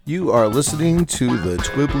You are listening to the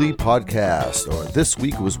Twibbly Podcast, or This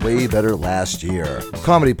Week Was Way Better Last Year.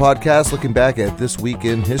 Comedy podcast looking back at this week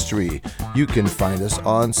in history. You can find us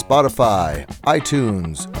on Spotify,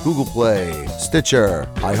 iTunes, Google Play, Stitcher,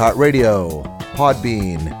 iHeartRadio,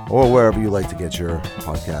 Podbean, or wherever you like to get your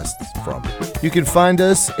podcasts from. You can find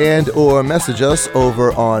us and or message us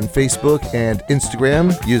over on Facebook and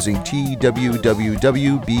Instagram using TWWWBLY.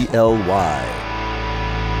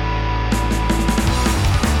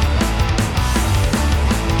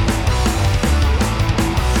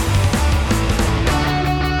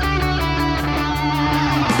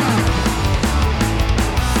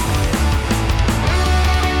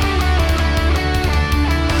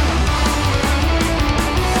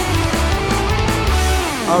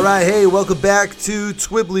 All right, hey, welcome back to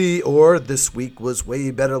Twibbly, or This Week Was Way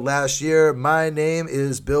Better Last Year. My name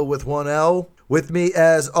is Bill with one L. With me,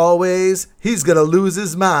 as always, he's going to lose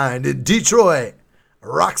his mind in Detroit,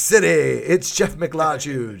 Rock City. It's Jeff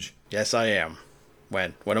McLajuge. Yes, I am.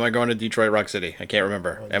 When am I going to Detroit, Rock City? I can't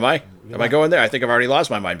remember. Am I? Am I going there? I think I've already lost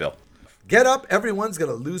my mind, Bill. Get up, everyone's going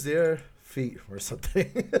to lose their feet or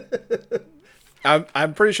something.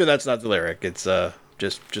 I'm pretty sure that's not the lyric. It's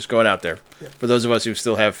just going out there. Yeah. For those of us who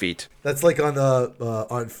still have feet. That's like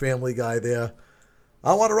on Family Guy there.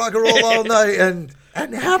 I want to rock and roll all night and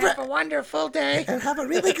have a wonderful day. And have a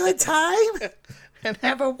really good time. And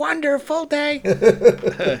have a wonderful day.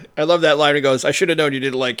 I love that line. It goes, I should have known you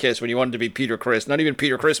didn't like Kiss when you wanted to be Peter Criss. Not even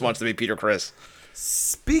Peter Criss wants to be Peter Criss.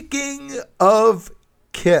 Speaking of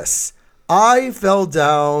Kiss, I fell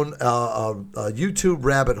down a YouTube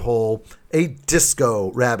rabbit hole, a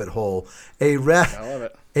disco rabbit hole, I love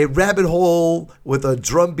it. A rabbit hole with a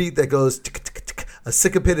drum beat that goes tick, tick, tick, a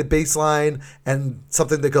syncopated bass line, and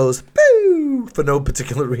something that goes boo for no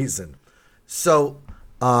particular reason. So,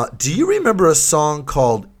 do you remember a song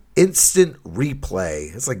called Instant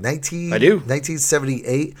Replay? It's like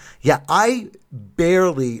 1978. Yeah, I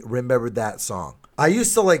barely remembered that song. I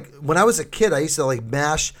used to when I was a kid, I used to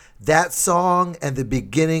mash that song and the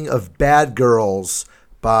beginning of Bad Girls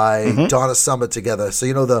by Donna Summer together.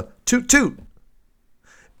 So, the toot toot,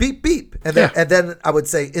 beep beep. And then I would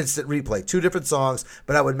say Instant Replay. Two different songs,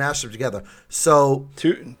 but I would mash them together. So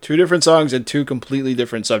two different songs and two completely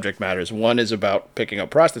different subject matters. One is about picking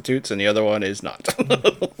up prostitutes and the other one is not.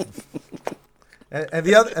 And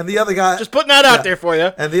the other guy, just putting that out there for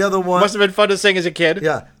you. And the other one must have been fun to sing as a kid.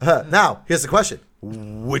 Yeah. Now here's the question: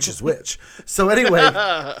 which is which? So anyway,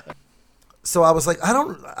 so I was like, I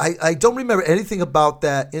don't remember anything about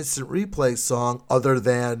that Instant Replay song other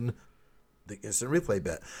than the Instant Replay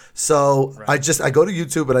bit. So right. I go to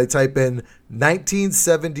YouTube and I type in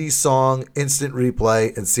 1970s song Instant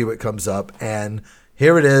Replay and see what comes up, and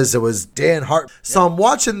here it is. It was Dan Hart. So I'm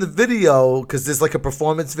watching the video because there's a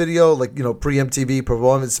performance video, pre-MTV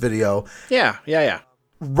performance video. Yeah.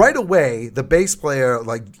 Right away, the bass player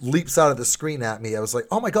leaps out of the screen at me. I was like,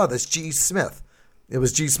 oh my God, that's G. Smith. It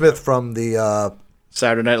was G. Smith from the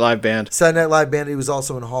Saturday Night Live Band. He was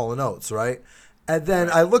also in Hall & Oates, right? And then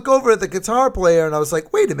I look over at the guitar player and I was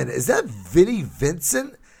like, wait a minute, is that Vinnie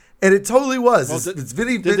Vincent? And it totally was. Well, it's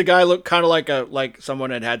Vinnie. Did the guy look kind of like someone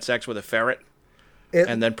had sex with a ferret?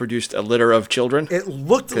 And then produced a litter of children? It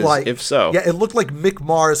looked like... If so... Yeah, it looked like Mick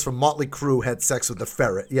Mars from Motley Crue had sex with a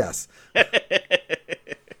ferret, yes.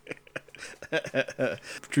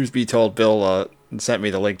 Truth be told, Bill sent me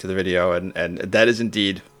the link to the video, and that is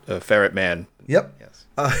indeed a ferret man. Yep. Yes.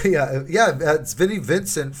 It's Vinnie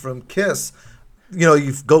Vincent from Kiss.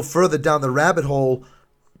 You go further down the rabbit hole.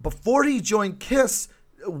 Before he joined Kiss,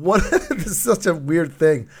 this is such a weird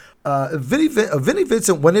thing. Vinnie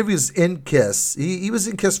Vincent, whenever he was in Kiss, he was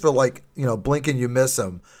in Kiss for Blink and You Miss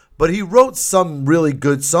Him, but he wrote some really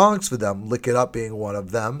good songs for them, Lick It Up being one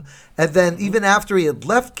of them. And then even after he had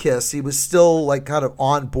left Kiss, he was still kind of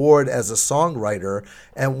on board as a songwriter.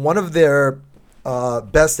 And one of their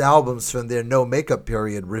best albums from their no makeup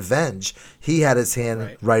period, Revenge, he had his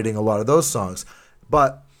hand writing a lot of those songs.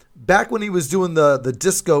 But back when he was doing the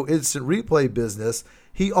disco Instant Replay business,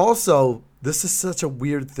 he also... This is such a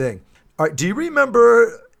weird thing. All right, do you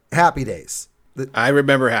remember Happy Days? I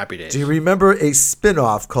remember Happy Days. Do you remember a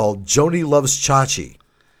spinoff called Joni Loves Chachi?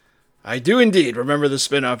 I do indeed remember the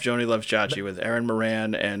spinoff Joni Loves Chachi with Aaron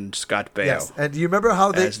Moran and Scott Baio. Yes, and do you remember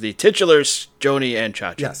how they... As the titulars Joni and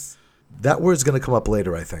Chachi. Yes. That word's going to come up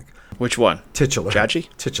later, I think. Which one? Titular. Chachi?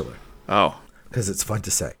 Titular. Oh. Because it's fun to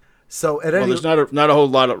say. So there's not a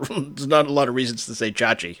lot of reasons to say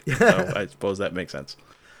Chachi. So I suppose that makes sense.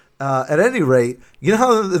 At any rate, you know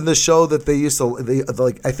how in the show that they used to,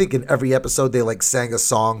 I think in every episode they sang a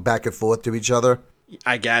song back and forth to each other?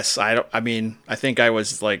 I guess. I think I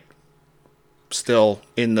was still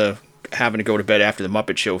in the having to go to bed after the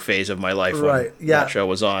Muppet Show phase of my life. Right, when yeah. that show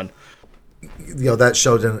was on. That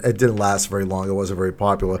show didn't last very long. It wasn't very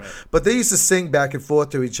popular. Right. But they used to sing back and forth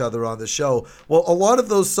to each other on the show. Well, a lot of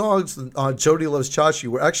those songs on Jody Loves Chachi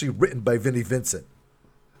were actually written by Vinnie Vincent.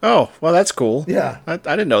 Oh, well, that's cool. Yeah. I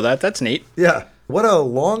didn't know that. That's neat. Yeah. What a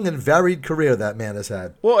long and varied career that man has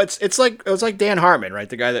had. Well, it was like Dan Hartman, right?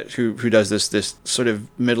 The guy who does this sort of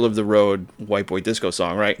middle of the road white boy disco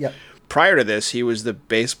song, right? Yeah. Prior to this, he was the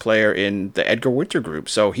bass player in the Edgar Winter Group.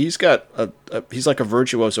 So he's got he's like a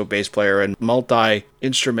virtuoso bass player and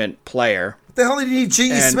multi-instrument player. What the hell did you need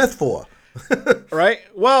G.E. Smith for? Right?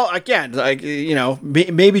 Well, again, like,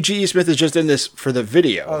 maybe G.E. Smith is just in this for the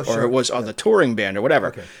video, or it was on the touring band or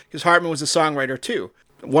whatever. Because Hartman was a songwriter too.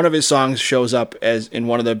 One of his songs shows up as in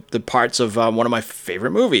one of the parts of one of my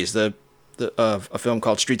favorite movies, a film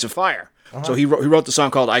called Streets of Fire. Uh-huh. So he wrote the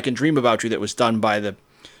song called "I Can Dream About You" that was done by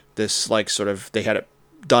this like sort of, they had it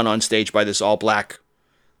done on stage by this all black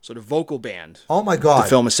sort of vocal band. Oh my God! The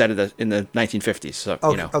film is set in the 1950s. So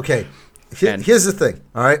okay. Here's the thing.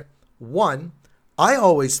 All right. One, I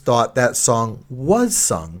always thought that song was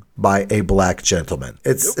sung by a black gentleman.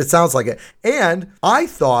 It sounds like it. And I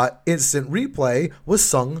thought Instant Replay was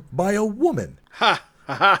sung by a woman. Ha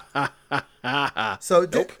ha ha ha. So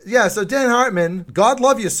so Dan Hartman, God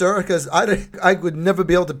love you, sir, because I would never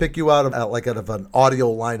be able to pick you out of an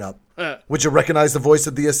audio lineup. Would you recognize the voice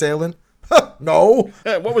of the assailant? No.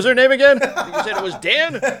 What was her name again? You said it was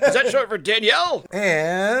Dan? Is that short for Danielle?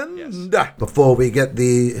 And before we get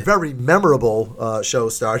the very memorable show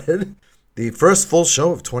started, the first full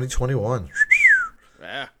show of 2021.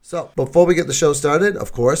 Yeah. So before we get the show started,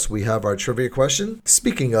 of course, we have our trivia question.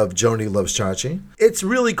 Speaking of Joni Loves Chachi, it's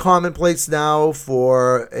really commonplace now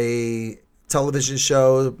for a television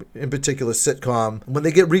show, in particular sitcom, when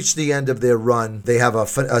they reach the end of their run, they have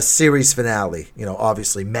a series finale.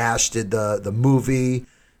 Obviously MASH did the movie,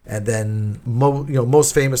 and then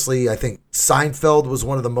most famously, I think Seinfeld was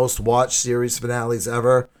one of the most watched series finales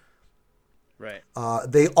ever. Right.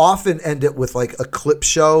 They often end it with like a clip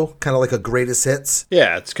show, kind of like a greatest hits.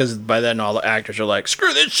 Yeah, it's because by then all the actors are like,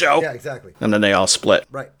 screw this show. Yeah, exactly. And then they all split.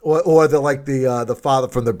 Right. Or the father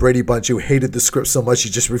from the Brady Bunch who hated the script so much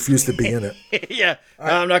he just refused to be in it. Yeah,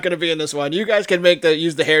 right. I'm not going to be in this one. You guys can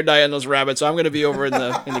use the hair dye on those rabbits, so I'm going to be over in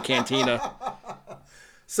the cantina.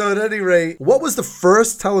 So at any rate, what was the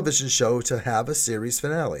first television show to have a series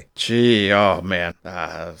finale? Gee, oh man,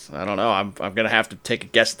 I don't know. I'm gonna have to take a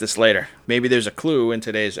guess at this later. Maybe there's a clue in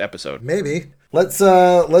today's episode. Maybe. Let's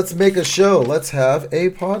make a show. Let's have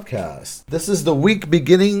a podcast. This is the week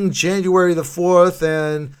beginning January the 4th,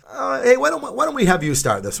 and hey, why don't we have you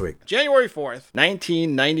start this week? January 4th,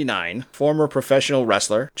 1999, former professional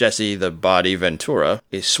wrestler Jesse the Body Ventura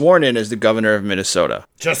is sworn in as the governor of Minnesota.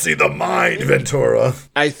 Jesse the Mind Ventura.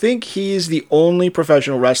 I think he's the only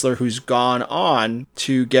professional wrestler who's gone on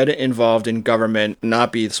to get involved in government,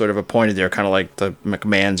 not be sort of appointed there, kind of like the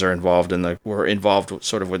McMahons were involved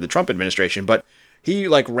sort of with the Trump administration, but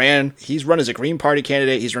he's run as a Green Party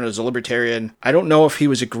candidate. He's run as a Libertarian. I don't know if he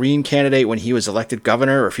was a Green candidate when he was elected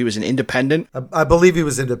governor or if he was an independent. I believe he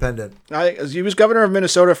was independent. He was governor of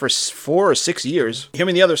Minnesota for 4 or 6 years. Him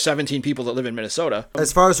and the other 17 people that live in Minnesota.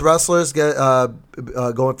 As far as wrestlers get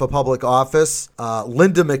going for public office,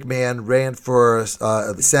 Linda McMahon ran for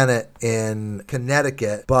the Senate in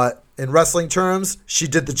Connecticut, but in wrestling terms, she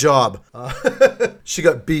did the job. She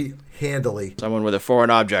got beat handily. Someone with a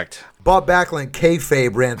foreign object. Bob Backlund,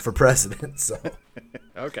 kayfabe, ran for president. So.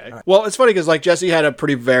 Okay. Right. Well, it's funny because Jesse had a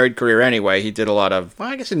pretty varied career anyway. He did a lot of,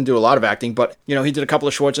 I guess he didn't do a lot of acting, but he did a couple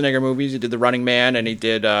of Schwarzenegger movies. He did The Running Man and he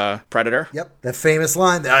did Predator. Yep. That famous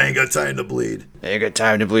line, I ain't got time to bleed. I ain't got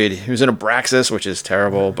time to bleed. He was in Abraxas, which is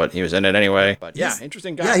terrible, but he was in it anyway. But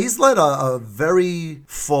interesting guy. Yeah, he's led a very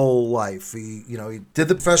full life. He did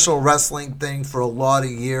the professional wrestling thing for a lot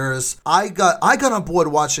of years. I got on board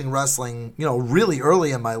watching wrestling, really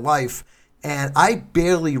early in my life. And I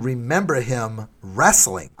barely remember him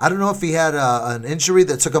wrestling. I don't know if he had an injury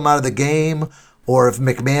that took him out of the game or if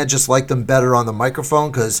McMahon just liked him better on the microphone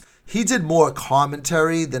because he did more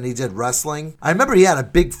commentary than he did wrestling. I remember he had a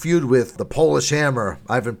big feud with the Polish Hammer,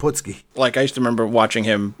 Ivan Putski. Like, I used to remember watching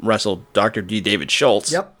him wrestle Dr. D. David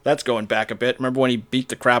Schultz. Yep. That's going back a bit. Remember when he beat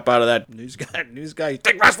the crap out of that news guy? You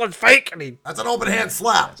think wrestling's fake? That's an open hand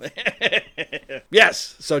slap.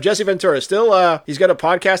 Yes. So Jesse Ventura still, he's got a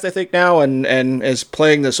podcast, I think, now, and is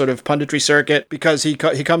playing the sort of punditry circuit because he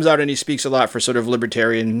comes out and he speaks a lot for sort of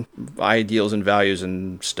libertarian ideals and values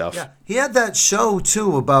and stuff. Yeah. He had that show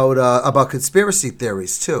too about conspiracy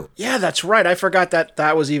theories too. Yeah, that's right. I forgot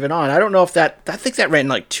that was even on. I don't know if I think that ran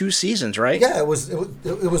like 2 seasons, right? Yeah, it was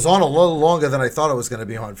on a little longer than I thought it was going to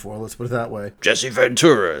be on for. Let's put it that way. Jesse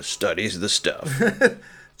Ventura studies the stuff.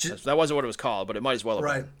 That wasn't what it was called, but it might as well have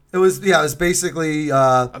been. Right. It was basically...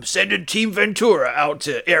 I'm sending Team Ventura out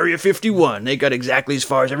to Area 51. They got exactly as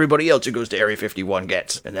far as everybody else who goes to Area 51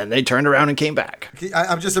 gets. And then they turned around and came back.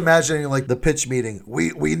 I'm just imagining, like, the pitch meeting.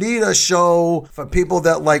 We need a show for people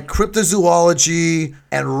that like cryptozoology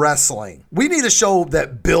and wrestling. We need a show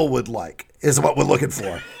that Bill would like, is what we're looking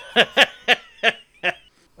for.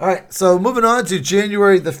 All right, so moving on to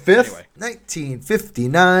January the 5th,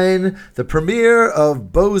 1959, the premiere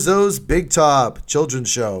of Bozo's Big Top children's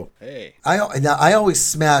show. Hey. I always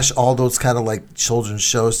smash all those kind of like children's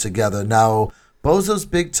shows together. Now, Bozo's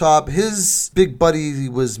Big Top, his big buddy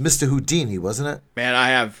was Mr. Houdini, wasn't it? Man, I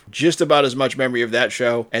have just about as much memory of that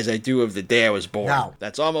show as I do of the day I was born. Now,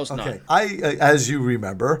 that's almost none. As you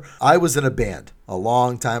remember, I was in a band a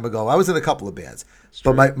long time ago. I was in a couple of bands.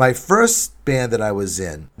 But my first band that I was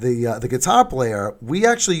in, the guitar player, we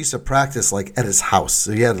actually used to practice like at his house.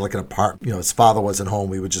 So he had like an apartment. His father wasn't home.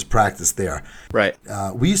 We would just practice there. Right.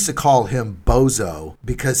 We used to call him Bozo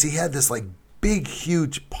because he had this like big,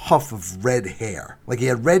 huge puff of red hair. Like he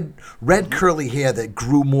had red curly hair that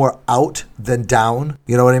grew more out than down.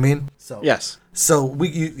 You know what I mean? So yes. So we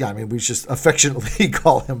just affectionately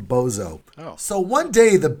call him Bozo. Oh. So one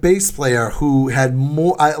day, the bass player who had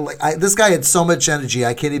more, this guy had so much energy,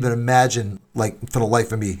 I can't even imagine, like for the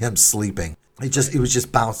life of me, him sleeping. He was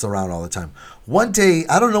just bouncing around all the time. One day,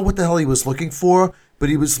 I don't know what the hell he was looking for, but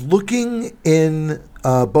he was looking in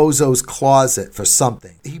Bozo's closet for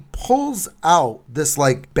something. He pulls out this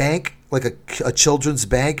like bank, like a children's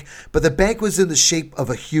bank, but the bank was in the shape of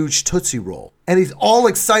a huge Tootsie Roll. And he's all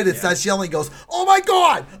excited, starts yelling, goes, oh my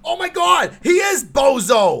God, he is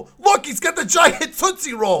Bozo. Look, he's got the giant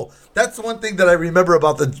Tootsie Roll. That's the one thing that I remember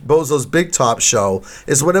about the Bozo's Big Top show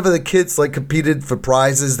is whenever the kids like competed for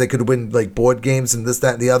prizes, they could win like board games and this,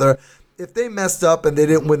 that, and the other. If they messed up and they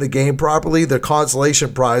didn't win the game properly, their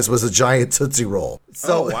consolation prize was a giant Tootsie Roll.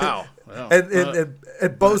 So, oh, wow.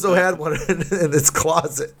 And Bozo had one in his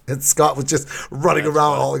closet, and Scott was just running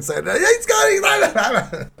around all excited. He's got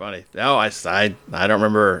it. Funny. No, I don't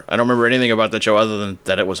remember. I don't remember anything about the show other than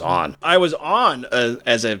that it was on. I was on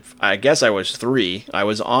I guess I was 3. I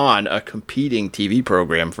was on a competing TV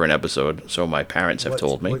program for an episode. So my parents have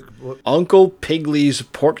told me. What? Uncle Pigley's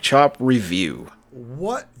Pork Chop Review.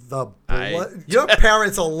 What the blood? Your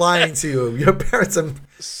parents are lying to you. Your parents are.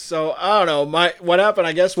 So I don't know. What happened,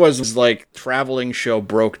 I guess, was like traveling show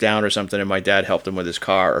broke down or something, and my dad helped him with his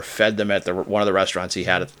car or fed them at one of the restaurants he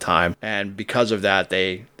had at the time. And because of that,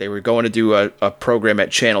 they were going to do a program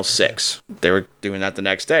at Channel 6. They were doing that the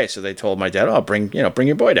next day, so they told my dad, "Oh, bring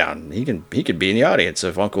your boy down. He could be in the audience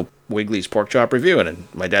of Uncle Wiggly's Pork Chop Review." And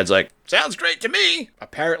my dad's like, "Sounds great to me."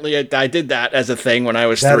 Apparently, I did that as a thing when I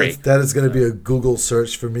was 3. That is going to be a Google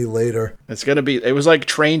search for me later. It was like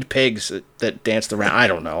trained pigs that danced around. I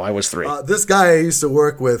don't know. I was 3. This guy I used to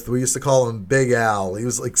work with, we used to call him Big Al. He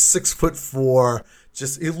was like 6'4".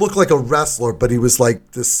 He looked like a wrestler, but he was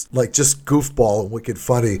like this, like just goofball and wicked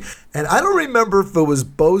funny. And I don't remember if it was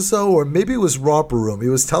Bozo or maybe it was Romper Room. He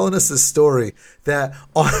was telling us this story that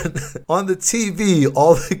on the TV,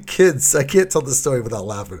 all the kids, I can't tell the story without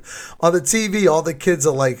laughing. On the TV, all the kids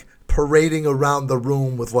are like parading around the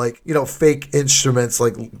room with like, fake instruments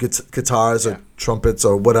like guitars or trumpets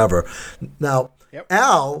or whatever. Now,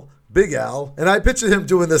 Al, Big Al, and I picture him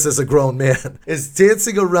doing this as a grown man, is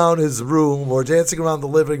dancing around his room or dancing around the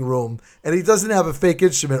living room, and he doesn't have a fake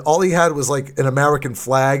instrument. All he had was like an American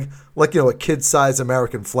flag, like, a kid-sized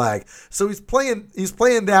American flag. So he's playing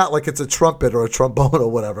that like it's a trumpet or a trombone or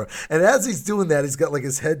whatever. And as he's doing that, he's got like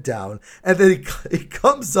his head down, and then he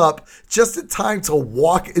comes up just in time to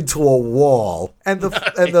walk into a wall, and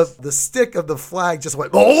the stick of the flag just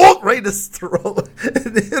went right in his throat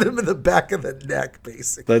and hit him in the back of the neck,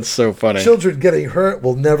 basically. That's so funny. Children getting hurt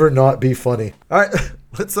will never not be funny. All right,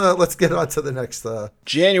 let's get on to the next.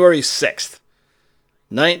 January 6th.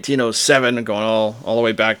 1907, going all the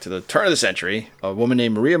way back to the turn of the century, a woman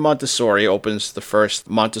named Maria Montessori opens the first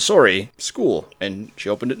Montessori school, and she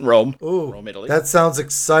opened it in Rome, Ooh, Rome, Italy. That sounds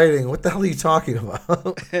exciting. What the hell are you talking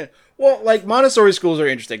about? Well, like Montessori schools are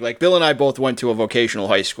interesting. Like Bill and I both went to a vocational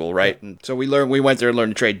high school, right? And so we went there and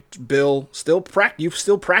learned a trade. Bill, you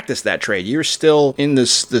still practice that trade. You're still in the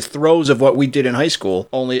throes of what we did in high school,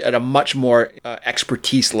 only at a much more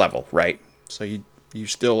expertise level, right? So you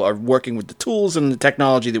still are working with the tools and the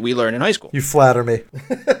technology that we learned in high school. You flatter me.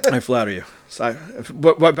 I flatter you. So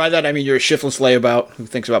but by that, I mean you're a shiftless layabout who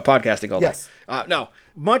thinks about podcasting all day. Yes. No.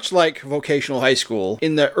 Much like vocational high school,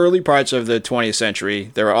 in the early parts of the 20th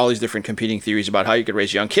century, there were all these different competing theories about how you could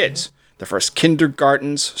raise young kids. The first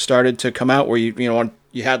kindergartens started to come out where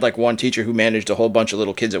you had like one teacher who managed a whole bunch of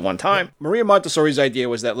little kids at one time. Maria Montessori's idea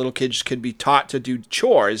was that little kids could be taught to do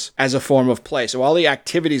chores as a form of play. So all the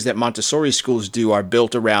activities that Montessori schools do are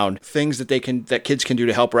built around things that kids can do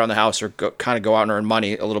to help around the house or kind of go out and earn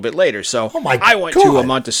money a little bit later. So I went to a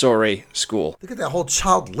Montessori school. Look at that whole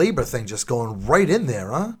child labor thing just going right in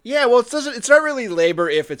there, huh? Yeah, well, it's not really labor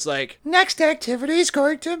if it's like, next activity is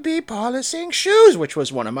going to be polishing shoes, which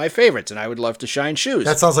was one of my favorites, and I would love to shine shoes.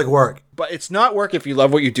 That sounds like work. But it's not work if you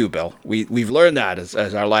love what you do, Bill. We've learned that as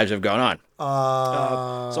our lives have gone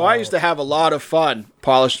on. So I used to have a lot of fun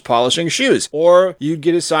polishing shoes. Or you'd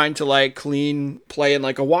get assigned to play in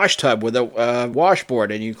like a wash tub with a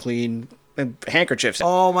washboard, and you clean handkerchiefs.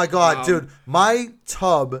 Oh my God, dude. My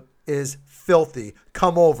tub is filthy.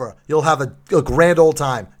 Come over. You'll have a grand old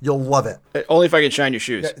time. You'll love it. Only if I can shine your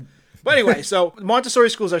shoes. But anyway, so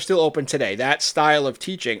Montessori schools are still open today. That style of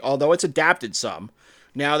teaching, although it's adapted some,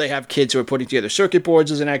 now they have kids who are putting together circuit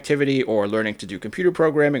boards as an activity, or learning to do computer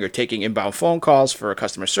programming, or taking inbound phone calls for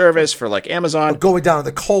customer service for like Amazon. Or going down to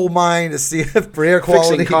the coal mine to see if for air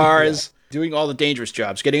quality. Fixing cars. Doing all the dangerous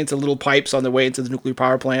jobs, getting into little pipes on the way into the nuclear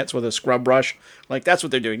power plants with a scrub brush. Like, that's what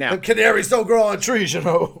they're doing now. The canaries don't grow on trees,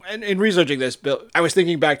 And in researching this, Bill, I was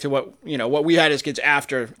thinking back to what we had as kids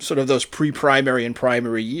after sort of those pre-primary and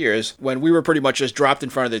primary years, when we were pretty much just dropped in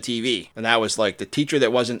front of the TV. And that was like the teacher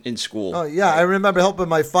that wasn't in school. Oh, yeah. I remember helping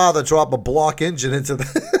my father drop a block engine into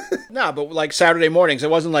the... No, but like Saturday mornings, it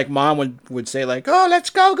wasn't like mom would say like, oh, let's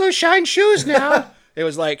go shine shoes now. It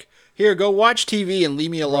was like, here, go watch TV and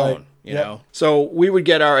leave me alone. Right. You know, so we would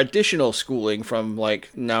get our additional schooling from in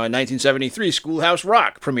 1973, Schoolhouse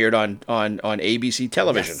Rock premiered on ABC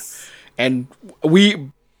television. Yes. And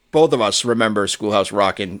both of us remember Schoolhouse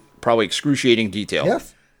Rock in probably excruciating detail.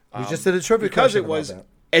 Yes. We just did a trivia because it was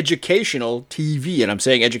educational TV, and I'm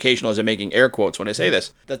saying educational as I'm making air quotes when I say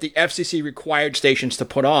this, that the FCC required stations to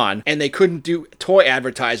put on, and they couldn't do toy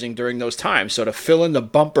advertising during those times. So to fill in the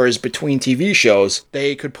bumpers between TV shows,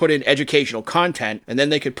 they could put in educational content, and then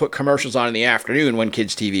they could put commercials on in the afternoon when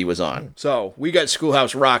kids' TV was on. So we got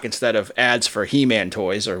Schoolhouse Rock instead of ads for He-Man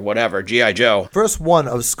toys or whatever, G.I. Joe. First one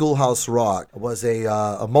of Schoolhouse Rock was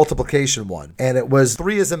a multiplication one, and it was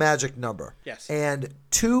 3 is a magic number. Yes. And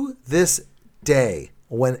to this day,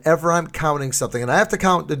 whenever I'm counting something, and I have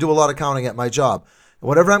to do a lot of counting at my job,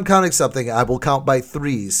 whenever I'm counting something, I will count by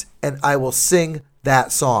threes, and I will sing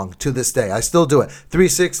that song to this day. I still do it. 3,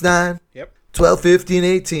 6, 9, 12, 15,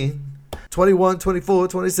 18, 21, 24,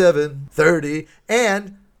 27, 30,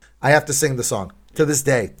 and I have to sing the song to this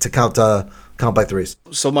day to count by threes.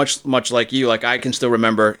 So much like you, like I can still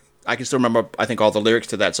remember, I think all the lyrics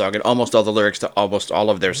to that song and almost all the lyrics to almost all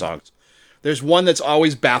of their songs. There's one that's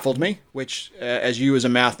always baffled me, which, as you as a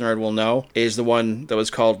math nerd will know, is the one that was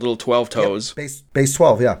called Little 12 Toes. Yep, base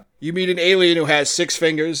 12, yeah. You meet an alien who has 6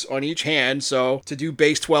 fingers on each hand, so to do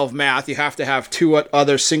base 12 math, you have to have 2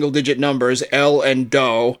 other single-digit numbers, L and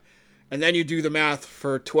Do, and then you do the math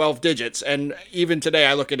for 12 digits. And even today,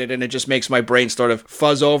 I look at it, and it just makes my brain sort of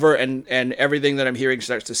fuzz over, and everything that I'm hearing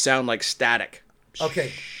starts to sound like static.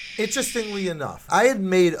 Okay. Interestingly enough, I had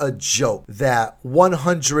made a joke that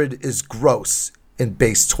 100 is gross in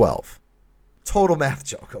base 12. Total math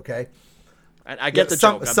joke, okay? And I get the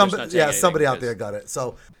joke. Somebody out there got it.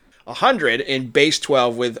 So 100 in base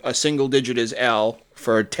 12 with a single digit is L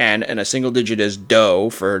for 10 and a single digit is Do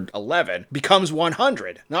for 11 becomes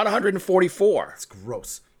 100, not 144. It's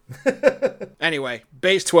gross. Anyway,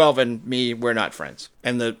 base 12 and me, we're not friends.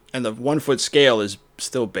 And the 1 foot scale is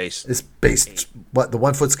still base. It's base 8. What? The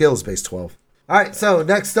 1 foot scale is base 12. All right, so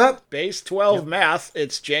next up. Base 12 math,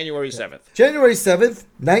 it's January 7th. January 7th,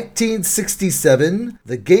 1967,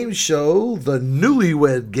 the game show The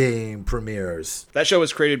Newlywed Game premieres. That show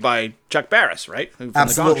was created by Chuck Barris, right? From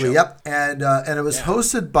Absolutely, yep. And it was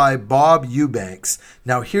hosted by Bob Eubanks.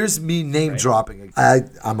 Now, here's me name dropping.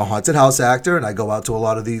 I'm a haunted house actor, and I go out to a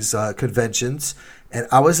lot of these conventions. And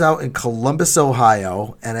I was out in Columbus,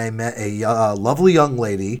 Ohio, and I met a lovely young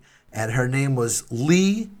lady, and her name was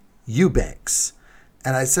Lee Eubanks.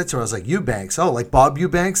 And I said to her, I was like, Eubanks. Oh, like Bob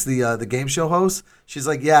Eubanks, the game show host? She's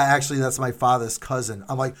like, yeah, actually, that's my father's cousin.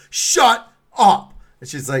 I'm like, shut up. And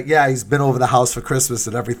she's like, yeah, he's been over the house for Christmas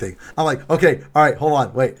and everything. I'm like, okay, all right, hold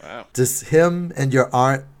on, wait. Wow. Does him and your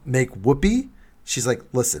aunt make whoopee? She's like,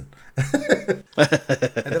 listen. And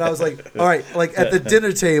then I was like, all right, like at the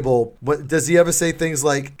dinner table, what does he ever say things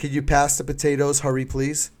like, can you pass the potatoes, hurry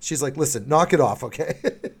please? She's like, listen, knock it off, okay?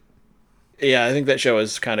 Yeah, I think that show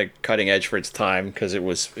is kind of cutting edge for its time because it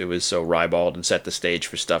was so ribald and set the stage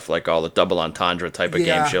for stuff like all the double entendre type of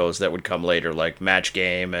game shows that would come later, like Match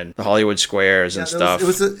Game and the Hollywood Squares and stuff.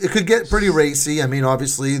 It could get pretty racy. I mean,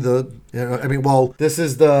 obviously this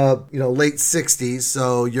is the late '60s,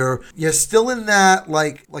 so you're still in that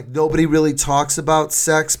like nobody really talks about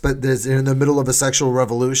sex, but there's in the middle of a sexual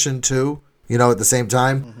revolution too. At the same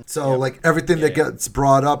time. Mm-hmm. So like everything that gets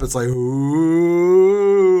brought up, it's like ooh.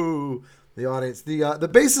 The audience. The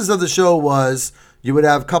basis of the show was you would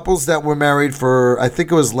have couples that were married for, I think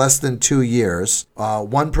it was less than 2 years.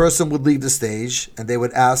 One person would leave the stage, and they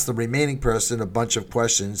would ask the remaining person a bunch of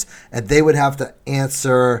questions, and they would have to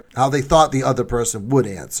answer how they thought the other person would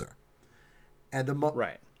answer. And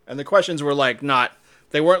right. And the questions were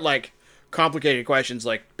they weren't like complicated questions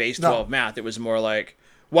like base 12 math. It was more like,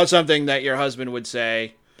 what's something that your husband would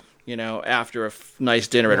say after a nice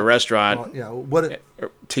dinner at a restaurant,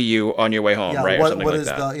 to you on your way home, right? Or something like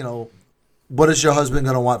that. What is your husband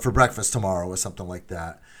going to want for breakfast tomorrow, or something like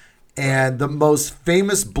that? And the most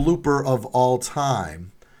famous blooper of all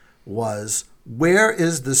time was, where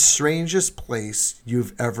is the strangest place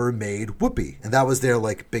you've ever made whoopee? And that was their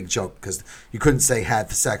like big joke because you couldn't say had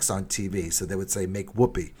sex on TV, so they would say make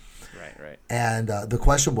whoopee. Right. And the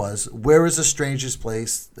question was, where is the strangest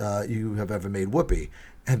place you have ever made whoopee?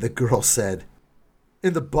 And the girl said,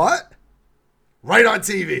 in the butt? Right on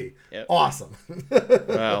TV. Yep. Awesome.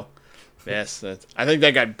 Well, yes. I think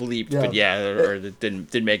that got bleeped, but or it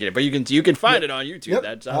didn't make it. But you can find it on YouTube. Yep.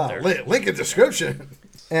 That's out there. Link in description.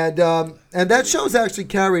 And that show's actually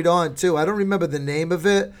carried on too. I don't remember the name of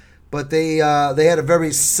it, but they had a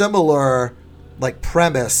very similar like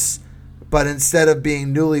premise, but instead of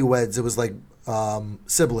being newlyweds, it was like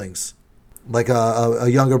siblings. Like a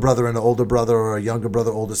younger brother and an older brother, or a younger brother,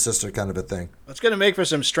 older sister kind of a thing. That's going to make for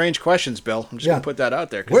some strange questions, Bill. I'm just going to put that out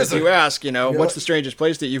there. Because if you ask, what's the strangest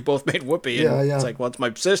place that you've both made whoopee? And it's like, well, it's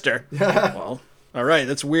my sister. Yeah. Well, all right.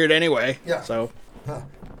 That's weird anyway. Yeah. So.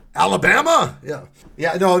 Alabama? Yeah.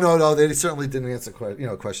 Yeah. No. They certainly didn't answer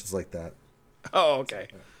questions like that. Oh, okay.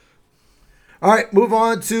 All right. Move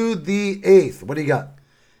on to the 8th. What do you got?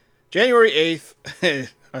 January 8th.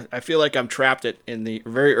 I feel like I'm trapped in the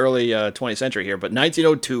very early 20th century here, but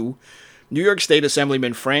 1902, New York State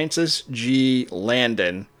Assemblyman Francis G.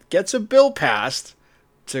 Landon gets a bill passed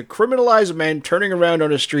to criminalize a man turning around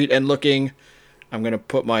on a street and looking, I'm going to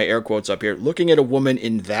put my air quotes up here, looking at a woman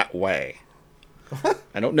in that way.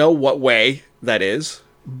 I don't know what way that is,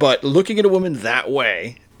 but looking at a woman that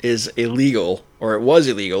way is illegal, or it was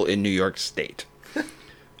illegal in New York State.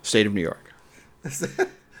 State of New York.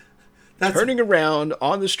 Turning around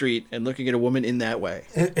on the street and looking at a woman in that way.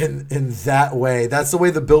 In that way. That's the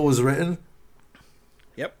way the bill was written?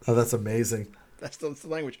 Yep. Oh, that's amazing. That's the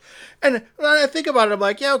language. And when I think about it, I'm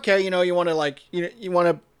like, yeah, okay, you want to you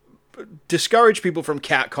want to discourage people from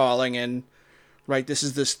catcalling, and right, this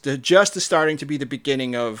is just starting to be the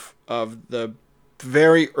beginning of the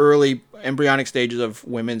very early embryonic stages of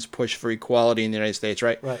women's push for equality in the United States,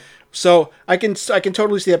 right? Right. So I can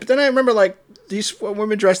totally see that. But then I remember like these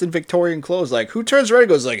women dressed in Victorian clothes, like who turns around and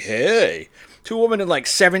goes like, hey, two women in like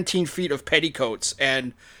 17 feet of petticoats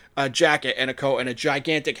and a jacket and a coat and a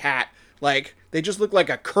gigantic hat. Like they just look like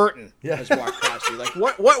a curtain has walked past you. Like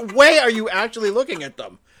what way are you actually looking at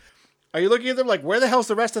them? Are you looking at them like, where the hell's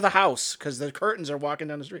the rest of the house? Because the curtains are walking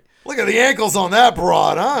down the street. Look at the ankles on that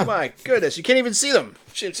broad, huh? My goodness, you can't even see them.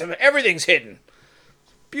 Everything's hidden.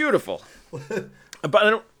 Beautiful. But I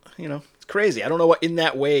don't, it's crazy. I don't know what in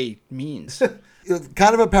that way means.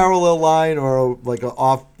 Kind of a parallel line, or like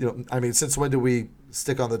off, since when do we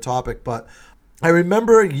stick on the topic? But I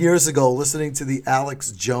remember years ago listening to the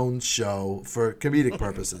Alex Jones show for comedic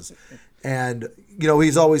purposes. And,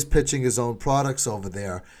 he's always pitching his own products over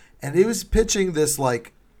there. And he was pitching this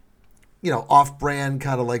like, off-brand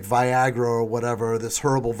kind of like Viagra or whatever, this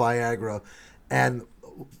herbal Viagra and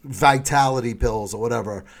vitality pills or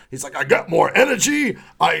whatever. He's like, I got more energy,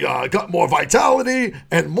 I got more vitality,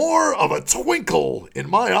 and more of a twinkle in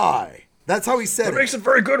my eye. That's how he said it. It makes it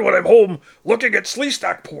very good when I'm home looking at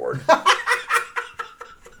Sleestack porn.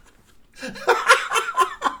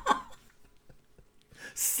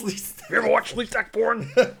 You ever watch Sleestack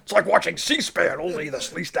porn? It's like watching C-SPAN, only the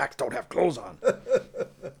Sleestacks don't have clothes on.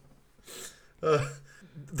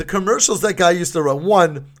 The commercials that guy used to run,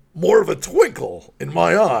 one, more of a twinkle in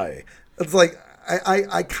my eye. It's like,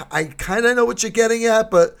 I kind of know what you're getting at,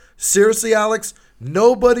 but seriously, Alex,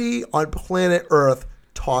 nobody on planet Earth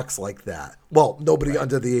talks like that. Well, nobody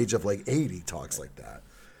under the age of like 80 talks like that.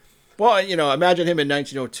 Well, imagine him in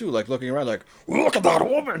 1902, like looking around, like, look at that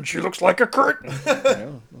woman. She looks like a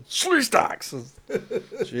curtain. Slee stocks.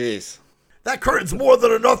 Jeez. That curtain's more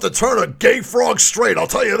than enough to turn a gay frog straight. I'll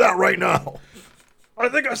tell you that right now. I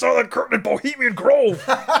think I saw that curtain in Bohemian Grove.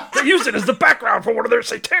 They used it as the background for one of their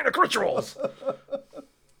satanic rituals.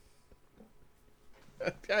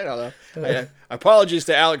 I don't know. Apologies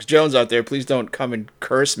to Alex Jones out there. Please don't come and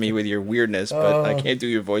curse me with your weirdness, but I can't do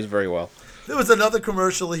your voice very well. There was another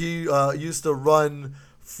commercial he used to run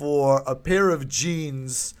for a pair of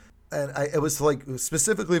jeans, and it was like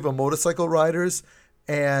specifically for motorcycle riders,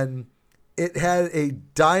 and it had a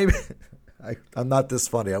diamond. I'm not this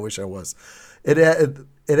funny. I wish I was. It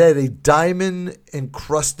had a diamond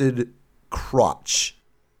encrusted crotch.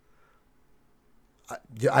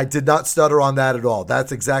 I did not stutter on that at all.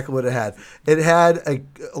 That's exactly what it had. It had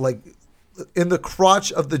in the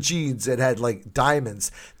crotch of the jeans, it had like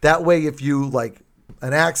diamonds. That way, if you like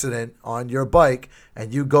an accident on your bike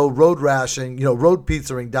and you go road rashing, road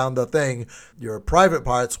pizzaing down the thing, your private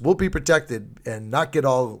parts will be protected and not get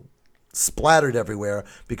all splattered everywhere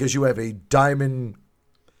because you have a diamond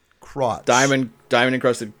crotch. Diamond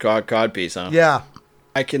encrusted cod piece, huh? Yeah.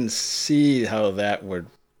 I can see how that would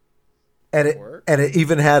work. And it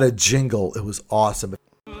even had a jingle. It was awesome.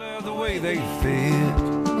 Love the way they fit.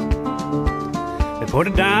 They put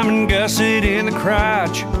a diamond gusset in the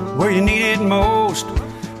crotch where you need it most.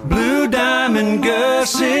 Blue diamond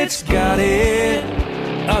gussets got it.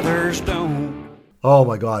 Others don't. Oh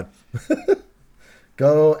my God.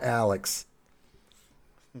 Go Alex.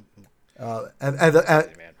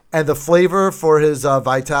 And the flavor for his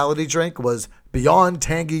Vitality drink was Beyond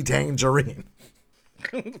Tangy Tangerine.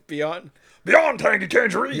 Beyond Tangy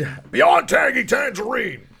Tangerine. Yeah. Beyond Tangy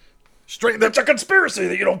Tangerine. That's a conspiracy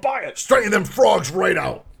that you don't buy it. Straighten them frogs right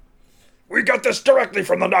out. We got this directly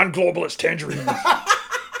from the non-globalist tangerines.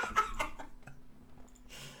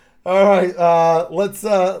 All right, let's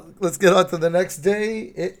get on to the next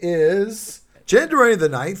day. It is January the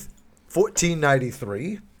 9th,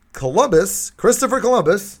 1493. Christopher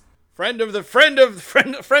Columbus. Friend of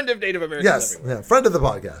Native Americans. Yes, everywhere. yeah, friend of the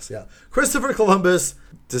podcast. Yeah, Christopher Columbus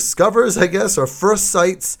discovers, or first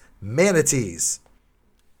sights manatees.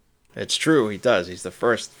 It's true. He does. He's the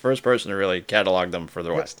first person to really catalog them for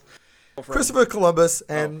the West. Christopher Columbus,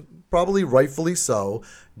 and probably rightfully so,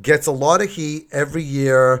 gets a lot of heat every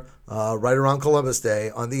year right around Columbus Day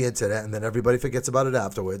on the internet, and then everybody forgets about it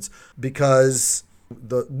afterwards because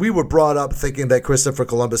we were brought up thinking that Christopher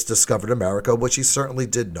Columbus discovered America, which he certainly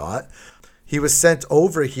did not. He was sent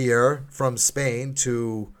over here from Spain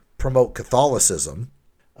to promote Catholicism.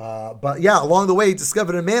 But yeah, along the way, he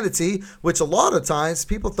discovered a manatee, which a lot of times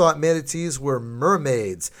people thought manatees were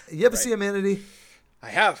mermaids. You ever see a manatee? I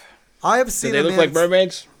have. I have seen. Do they look like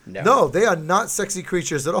mermaids? No, they are not sexy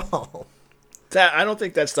creatures at all. I don't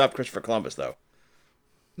think that stopped Christopher Columbus, though.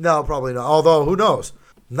 No, probably not. Although, who knows?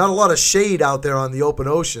 Not a lot of shade out there on the open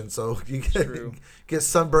ocean, so you get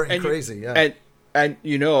sunburnt and crazy. Yeah. And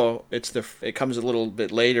it comes a little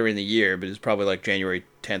bit later in the year, but it's probably like January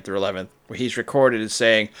 10th or 11th, where he's recorded as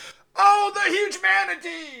saying, "Oh, the huge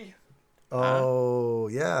manatee." Oh,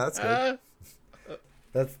 yeah, that's good.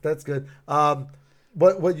 That's good.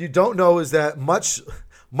 What you don't know is that much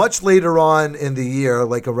later on in the year,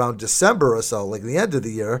 like around December or so, like the end of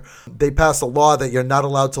the year, they passed a law that you're not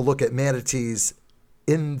allowed to look at manatees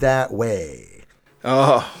in that way.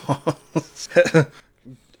 Oh.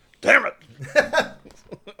 Damn it.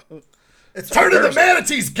 It's turning the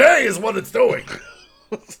manatees gay is what it's doing.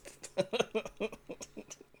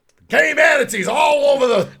 Gay manatees all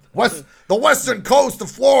over the western coast of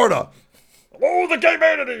Florida. Oh, the gay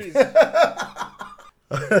manatees.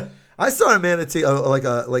 I saw a manatee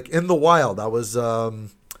like in the wild. I was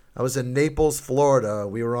in Naples, Florida.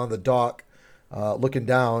 We were on the dock looking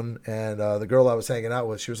down, and the girl I was hanging out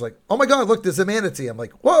with, she was like, "Oh my God, look, there's a manatee." I'm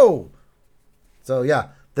like, "Whoa!" So yeah,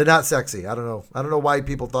 they're not sexy. I don't know why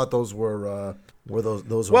people thought those were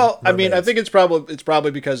those. Well, were I mean, I think it's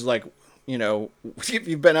probably because, like, if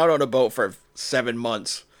you've been out on a boat for 7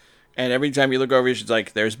 months, and every time you look over, it's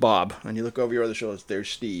like, there's Bob, and you look over your other shoulders, there's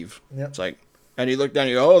Steve. Yep. It's like. And you look down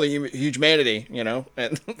and you go, oh, the huge manatee,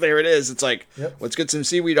 and there it is. It's like, let's get some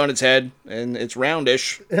seaweed on its head, and it's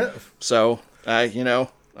roundish. Yeah. So,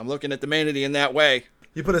 I'm looking at the manatee in that way.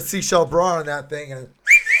 You put a seashell bra on that thing, and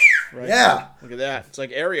right? yeah. Look at that. It's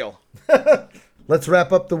like Ariel. Let's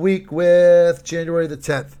wrap up the week with January the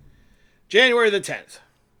 10th. January the 10th,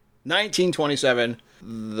 1927.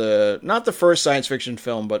 Not the first science fiction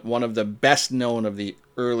film, but one of the best known of the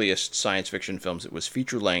earliest science fiction films. It was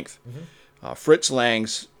feature length. Fritz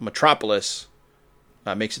Lang's Metropolis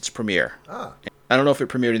makes its premiere. I don't know if it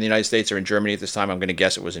premiered in the United States or in Germany at this time. I'm going to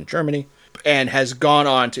guess it was in Germany. And has gone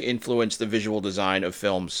on to influence the visual design of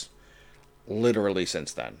films literally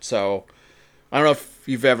since then. So I don't know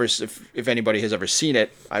if anybody has ever seen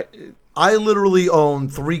it. I literally own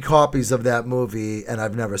 3 copies of that movie, and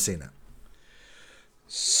I've never seen it.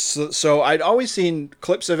 So I'd always seen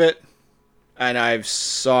clips of it, and I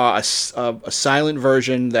saw a silent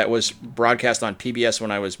version that was broadcast on PBS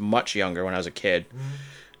when I was much younger, when I was a kid.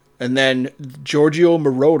 And then Giorgio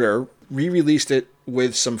Moroder re-released it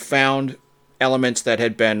with some found elements that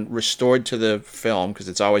had been restored to the film, because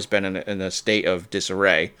it's always been in a state of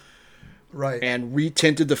disarray. Right. And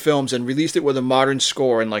retinted the films and released it with a modern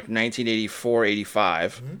score in like 1984,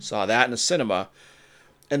 85. Saw that in the cinema.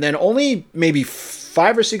 And then only maybe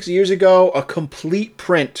 5 or 6 years ago, a complete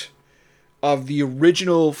print of the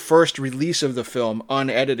original first release of the film,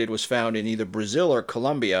 unedited, was found in either Brazil or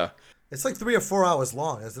Colombia. It's like 3 or 4 hours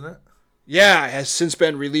long, isn't it? Yeah, it has since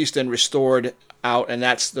been released and restored out, and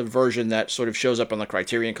that's the version that sort of shows up on the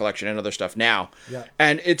Criterion Collection and other stuff now. Yeah.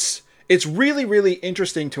 And it's really, really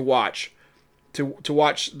interesting to watch. To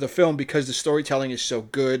watch the film, because the storytelling is so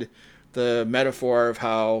good. The metaphor of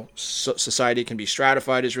how society can be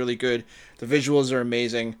stratified is really good. The visuals are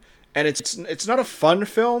amazing, and it's not a fun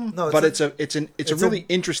film, but it's a really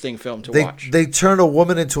interesting film to watch. They turn a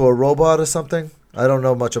woman into a robot or something. I don't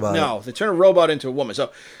know much about it. No, they turn a robot into a woman.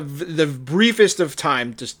 So the briefest of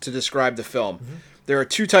time to describe the film, there are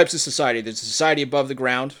 2 types of society. There's a society above the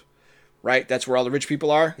ground, right? That's where all the rich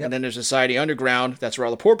people are. Yep. And then there's a society underground. That's where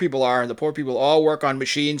all the poor people are. And the poor people all work on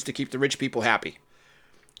machines to keep the rich people happy.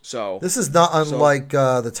 So this is not unlike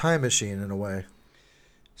the Time Machine in a way.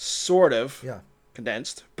 Sort of. Yeah.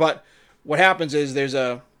 Condensed. But what happens is there's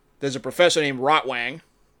a professor named Rotwang,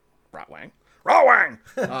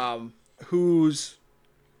 who's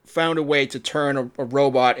found a way to turn a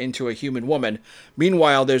robot into a human woman.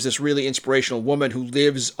 Meanwhile, there's this really inspirational woman who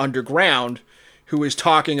lives underground, who is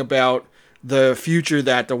talking about the future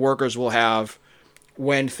that the workers will have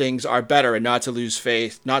when things are better, and not to lose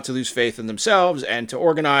faith in themselves, and to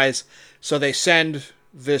organize. So they send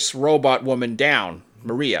this robot woman down,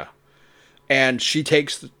 Maria, and she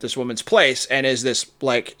takes this woman's place and is this,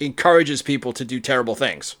 like, encourages people to do terrible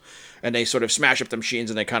things. And they sort of smash up the machines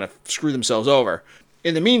and they kind of screw themselves over.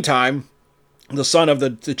 In the meantime, the son of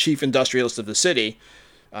the chief industrialist of the city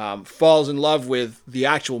falls in love with the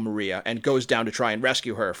actual Maria and goes down to try and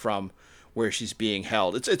rescue her from where she's being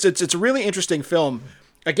held. It's a really interesting film.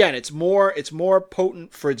 Again, it's more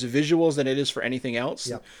potent for its visuals than it is for anything else.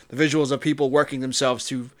 Yep. The visuals of people working themselves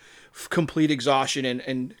to complete exhaustion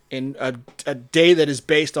in a day that is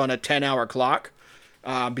based on a 10-hour clock.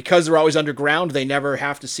 Because they're always underground, they never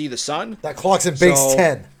have to see the sun. That clock's in base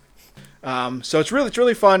 10. So it's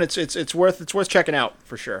really fun. It's worth checking out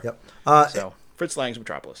for sure. Yep. Fritz Lang's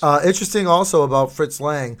Metropolis. Interesting also about Fritz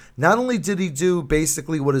Lang. Not only did he do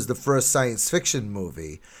basically what is the first science fiction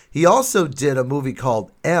movie, he also did a movie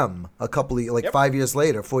called M 4 years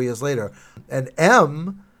later. And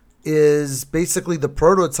M is basically the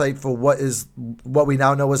prototype for what we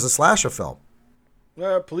now know as a slasher film.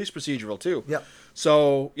 Police procedural too. Yep.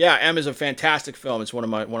 So yeah, M is a fantastic film. It's one of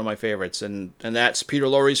my favorites, and that's Peter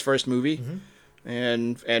Lorre's first movie,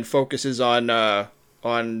 and focuses on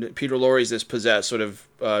Peter Lorre's this possessed sort of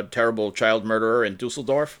terrible child murderer in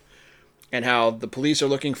Dusseldorf, and how the police are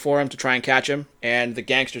looking for him to try and catch him, and the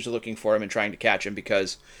gangsters are looking for him and trying to catch him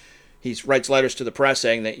because he writes letters to the press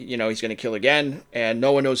saying that he's going to kill again, and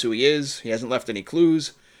no one knows who he is. He hasn't left any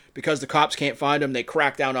clues. Because the cops can't find him, they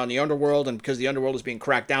crack down on the underworld, and because the underworld is being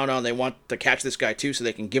cracked down on, they want to catch this guy too so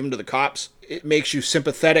they can give him to the cops. It makes you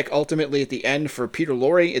sympathetic ultimately at the end for Peter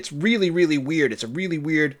Lorre. It's really, really weird. It's a really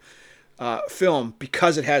weird film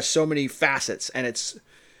because it has so many facets, and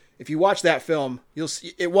if you watch that film, you'll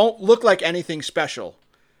see it won't look like anything special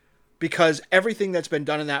because everything that's been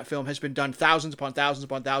done in that film has been done thousands upon thousands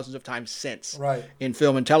upon thousands of times since in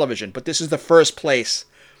film and television. But this is the first place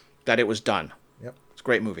that it was done.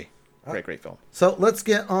 Great movie. Great film. So let's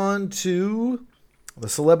get on to the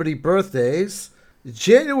celebrity birthdays.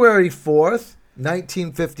 January 4th,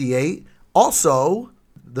 1958. Also,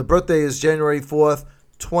 the birthday is January 4th,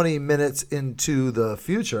 20 minutes into the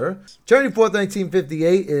future. January 4th,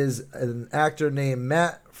 1958 is an actor named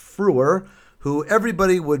Matt Frewer, who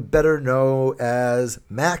everybody would better know as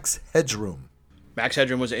Max Headroom. Max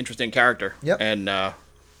Headroom was an interesting character. Yep. And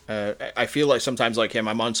I feel like sometimes like him,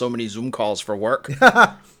 I'm on so many Zoom calls for work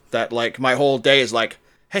that like my whole day is like,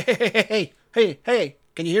 hey,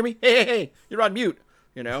 can you hear me? Hey, you're on mute.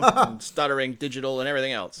 And stuttering, digital, and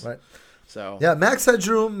everything else. Right. So yeah, Max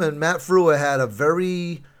Headroom and Matt Frewer had a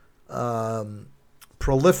very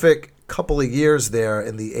prolific couple of years there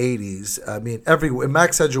in the 80s. I mean, everywhere.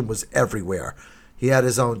 Max Headroom was everywhere. He had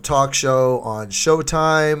his own talk show on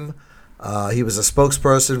Showtime. He was a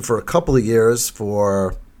spokesperson for a couple of years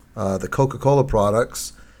for the Coca-Cola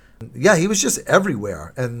products. Yeah, he was just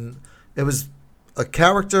everywhere. And it was a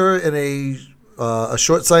character in a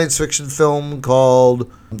short science fiction film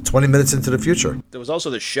called 20 Minutes into the Future. There was also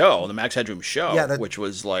the show, the Max Headroom show, which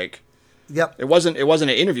was like, yep. It wasn't an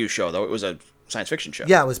interview show though. It was a science fiction show.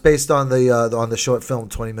 Yeah, it was based on the short film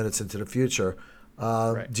 20 Minutes into the Future.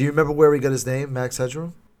 Right. Do you remember where he got his name, Max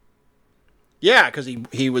Headroom? Yeah, because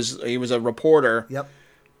he was a reporter.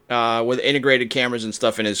 Yep. With integrated cameras and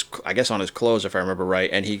stuff in his, I guess on his clothes, if I remember right,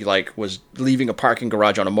 and he like was leaving a parking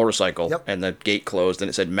garage on a motorcycle, yep. and the gate closed, and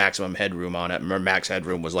it said maximum headroom on it. Remember, max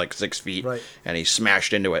headroom was like 6 feet, right. And he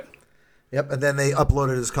smashed into it. Yep, and then they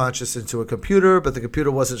uploaded his conscious into a computer, but the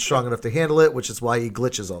computer wasn't strong enough to handle it, which is why he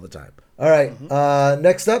glitches all the time. All right,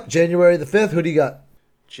 next up, January the 5th. Who do you got?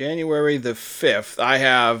 January the 5th. I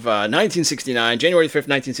have 1969, January 5th,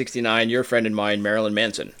 1969, your friend and mine, Marilyn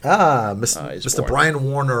Manson. Mr. born. Brian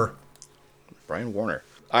Warner. Brian Warner.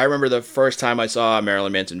 I remember the first time I saw a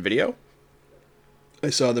Marilyn Manson video. I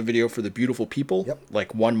saw the video for The Beautiful People,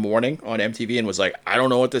 like one morning on MTV, and was like, I don't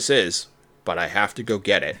know what this is, but I have to go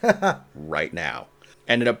get it right now.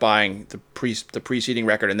 Ended up buying the preceding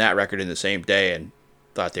record and that record in the same day and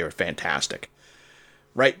thought they were fantastic.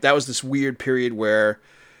 Right? That was this weird period where,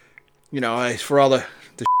 for all the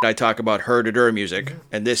shit I talk about herd-a-dur music,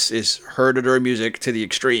 and this is herd-a-dur music to the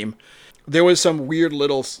extreme, there was some weird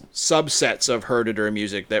little subsets of herd-a-dur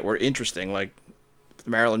music that were interesting, like the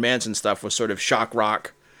Marilyn Manson stuff was sort of shock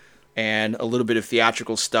rock and a little bit of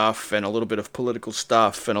theatrical stuff and a little bit of political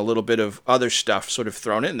stuff and a little bit of other stuff sort of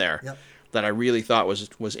thrown in there that I really thought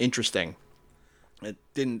was interesting. It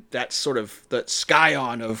didn't, that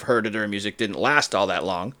scion of herd-a-dur music didn't last all that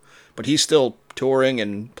long, but he's still touring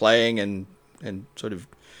and playing and sort of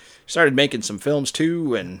started making some films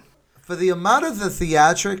too. And for the amount of the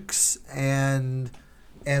theatrics and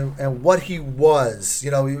what he was,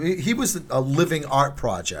 he was a living art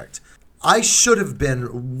project. I should have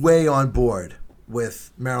been way on board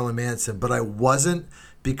with Marilyn Manson, but I wasn't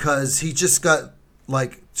because he just got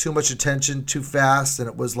like too much attention too fast, and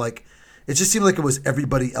it just seemed like it was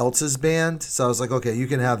everybody else's band. So I was like, okay, you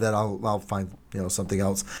can have that. I'll find something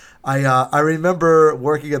else. I remember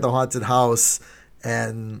working at the haunted house,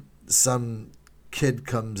 and some kid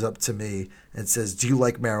comes up to me and says, "Do you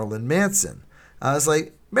like Marilyn Manson?" I was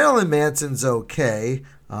like, Marilyn Manson's okay.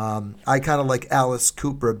 I kind of like Alice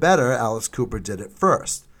Cooper better. Alice Cooper did it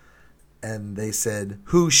first. And they said,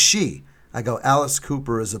 "Who's she?" I go, "Alice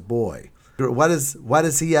Cooper is a boy." Why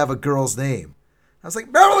does he have a girl's name? I was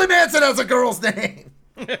like, Marilyn Manson has a girl's name.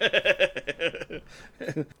 The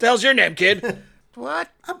hell's your name, kid? What?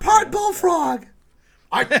 I'm part bullfrog.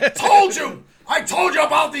 I told you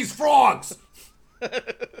about these frogs.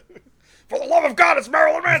 For the love of God, it's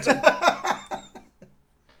Marilyn Manson.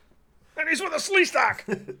 And he's with a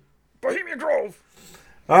Sleestock. Bohemian Grove.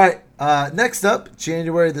 All right. Next up,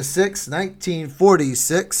 January the 6th,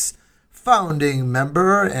 1946. Founding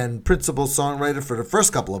member and principal songwriter for the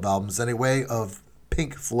first couple of albums, anyway, of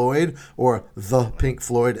Pink Floyd, or The Pink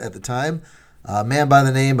Floyd at the time. A man by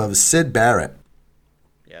the name of Syd Barrett.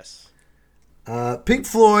 Yes. Pink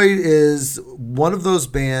Floyd is one of those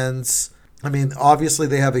bands. I mean, obviously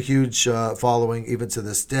they have a huge following even to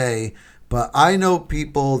this day, but I know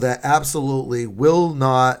people that absolutely will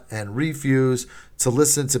not and refuse to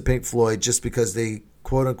listen to Pink Floyd just because they,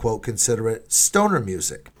 quote unquote, consider it stoner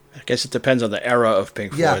music. I guess it depends on the era of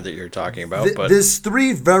Pink Floyd that you're talking about. But there's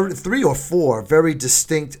three or four very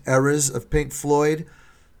distinct eras of Pink Floyd.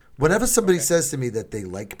 Whenever somebody says to me that they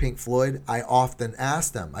like Pink Floyd, I often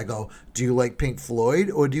ask them, I go, do you like Pink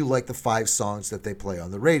Floyd or do you like the 5 songs that they play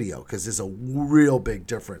on the radio? Because there's a real big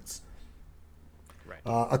difference. Right.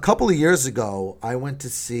 A couple of years ago, I went to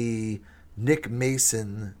see Nick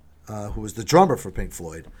Mason, who was the drummer for Pink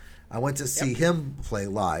Floyd. I went to see him play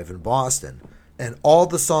live in Boston. And all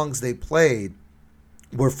the songs they played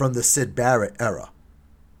were from the Syd Barrett era.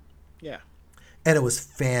 Yeah. And it was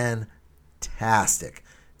fantastic.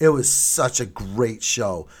 It was such a great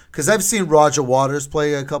show. Because I've seen Roger Waters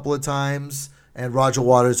play a couple of times. And Roger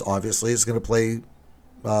Waters obviously is going to play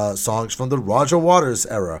songs from the Roger Waters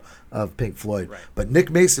era of Pink Floyd. Right. But Nick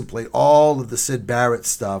Mason played all of the Syd Barrett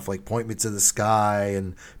stuff, like "Point Me to the Sky"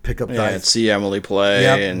 and "Pick Up Thy." And "See Emily Play"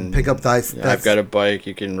 and "Pick Up Thy." I've got a bike,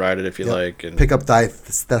 you can ride it if you like. And "Pick Up Thy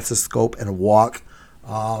Stethoscope and Walk."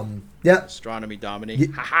 Astronomy Domini.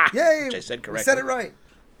 Yay! Which I said correctly. Said it right.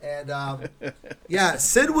 And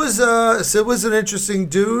Sid was an interesting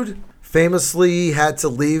dude. Famously had to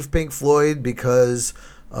leave Pink Floyd because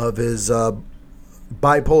of his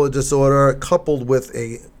bipolar disorder, coupled with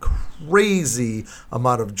a crazy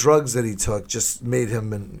amount of drugs that he took, just made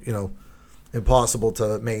him, impossible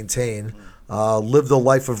to maintain. Lived a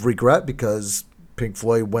life of regret because Pink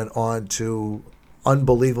Floyd went on to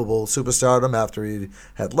unbelievable superstardom after he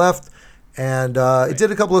had left. And he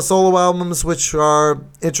did a couple of solo albums, which are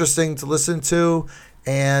interesting to listen to.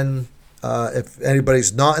 And if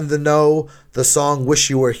anybody's not in the know, the song "Wish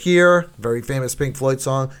You Were Here," very famous Pink Floyd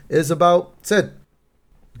song, is about Sid.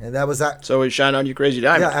 And that was that. So is "Shine On You Crazy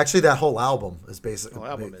Diamond." Yeah, actually that whole album is basically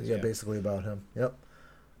basically about him.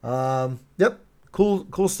 Yep.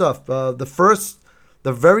 Cool stuff.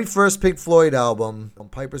 The very first Pink Floyd album,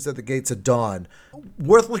 "Pipers at the Gates of Dawn,"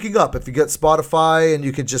 worth looking up if you get Spotify and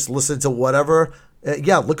you can just listen to whatever.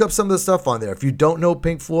 Look up some of the stuff on there. If you don't know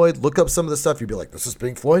Pink Floyd, look up some of the stuff. You'd be like, "This is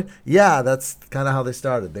Pink Floyd?" Yeah, that's kind of how they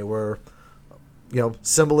started. They were,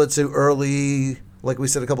 similar to early, like we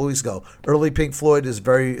said a couple of weeks ago, early Pink Floyd is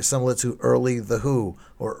very similar to early The Who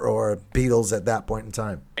or Beatles at that point in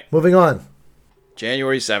time. Moving on.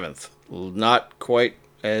 January 7th. Not quite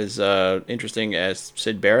as interesting as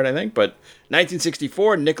Syd Barrett, I think, but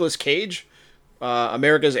 1964, Nicolas Cage,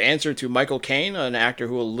 America's answer to Michael Caine, an actor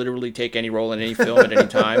who will literally take any role in any film at any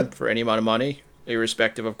time for any amount of money,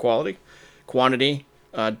 irrespective of quantity,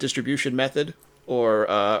 distribution method, or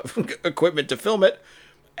equipment to film it,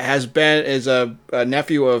 is a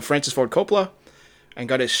nephew of Francis Ford Coppola, and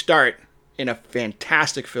got his start in a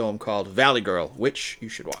fantastic film called Valley Girl, which you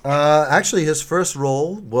should watch. Actually, his first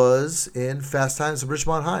role was in Fast Times at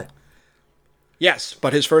Ridgemont High. Yes,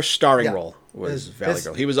 but his first starring role was Valley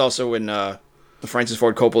Girl. He was also in Francis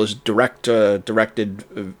Ford Coppola's directed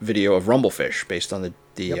video of Rumblefish, based on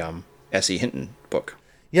the S.E. Hinton book.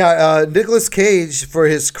 Yeah, Nicolas Cage, for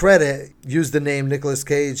his credit, used the name Nicolas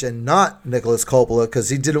Cage and not Nicolas Coppola because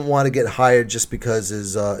he didn't want to get hired just because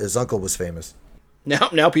his uncle was famous.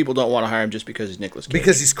 Now people don't want to hire him just because he's Nicolas Cage.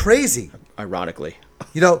 Because he's crazy. Ironically.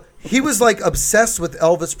 He was like obsessed with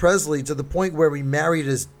Elvis Presley to the point where he married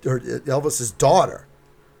Elvis's daughter.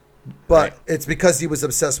 But It's because he was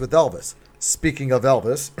obsessed with Elvis. Speaking of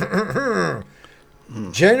Elvis,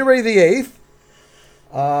 January the 8th.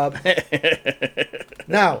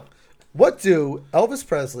 Now, what do Elvis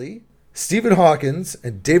Presley, Stephen Hawking,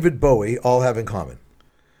 and David Bowie all have in common?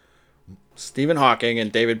 Stephen Hawking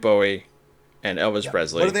and David Bowie and Elvis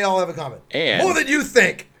Presley. What do they all have in common? And more than you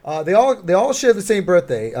think. They all share the same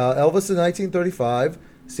birthday. Elvis in 1935,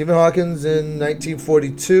 Stephen Hawking in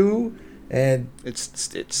 1942, and it's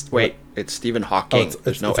Stephen Hawking.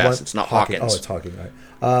 There's no S. It's not Hawkins. Oh, it's Hawking. Right.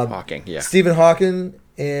 Hawking. Yeah. Stephen Hawking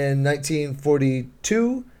in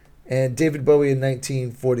 1942, and David Bowie in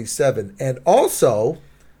 1947, and also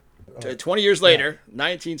 20 years later,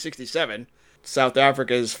 1967, South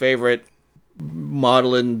Africa's favorite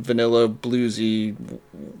maudlin, vanilla, bluesy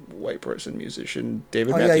white person musician,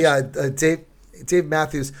 David Matthews. Dave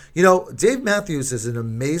Matthews. Dave Matthews is an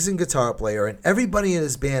amazing guitar player, and everybody in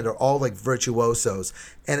his band are all like virtuosos.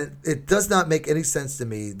 And it does not make any sense to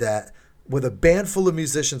me that with a band full of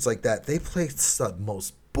musicians like that, they play the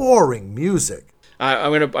most boring music.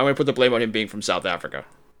 I'm gonna put the blame on him being from South Africa.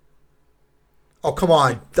 Oh, come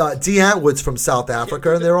on. Dee Antwoord's from South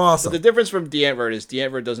Africa, and they're awesome. The difference from Dee Antwoord is Dee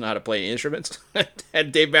Antwoord doesn't know how to play instruments,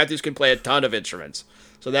 and Dave Matthews can play a ton of instruments.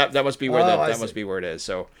 So that must be where that must be where it is.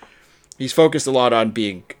 So he's focused a lot on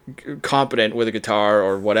being competent with a guitar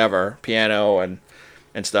or whatever, piano and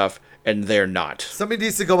stuff, and they're not. Somebody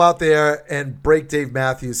needs to go out there and break Dave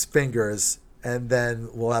Matthews' fingers, and then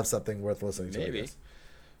we'll have something worth listening to. Maybe.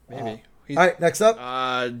 All right, next up.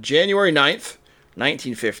 January 9th,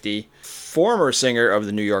 1950. Former singer of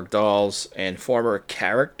the New York Dolls and former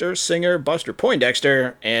character singer Buster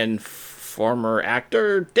Poindexter and former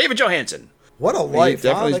actor David Johansen. What a life!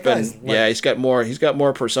 He's got more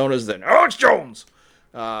personas than Alex Jones.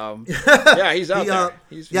 He's out there.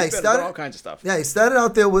 He's been all kinds of stuff. Yeah, he started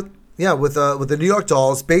out there with Yeah, with the New York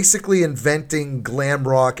Dolls, basically inventing glam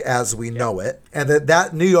rock as we know it. And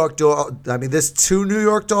that New York Doll, I mean, there's 2 New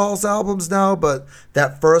York Dolls albums now, but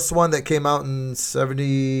that first one that came out in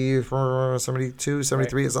 74, 72,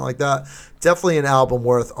 73, or something like that, definitely an album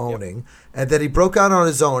worth owning. Yep. And then he broke out on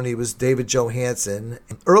his own. He was David Johansen.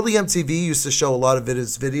 Early MTV used to show a lot of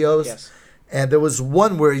his videos. Yes. And there was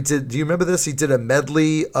one where he did, do you remember this? He did a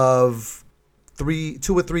medley of 2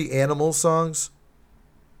 or 3 Animal songs.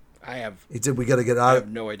 I have. He did. We gotta get out. I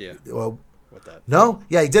have no idea. Well, what that? No,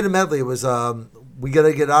 yeah, he did a medley. It was we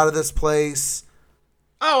gotta get out of this place.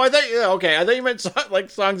 Oh, I thought okay. I thought you meant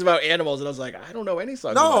songs about animals, and I was like, I don't know any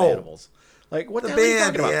songs about animals. Like what the hell band, are you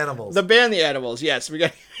talking about? Animals. The band, the Animals. Yes, we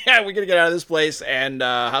got. Yeah, we gotta get out of this place and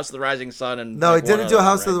House of the Rising Sun. And no, he didn't do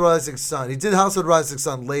House of the Rising Sun. He did House of the Rising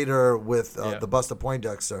Sun later with the Buster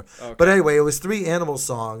Poindexter. Okay. But anyway, it was 3 Animal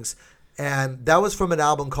songs, and that was from an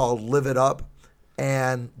album called Live It Up.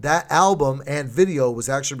 And that album and video was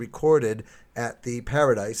actually recorded at the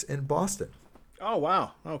Paradise in Boston. Oh,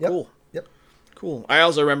 wow. Oh, cool. Yep. Cool. I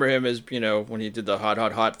also remember him as, when he did the Hot,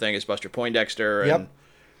 Hot, Hot thing as Buster Poindexter. And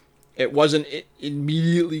it wasn't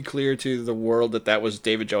immediately clear to the world that was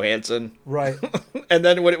David Johansen. Right. And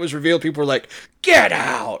then when it was revealed, people were like, get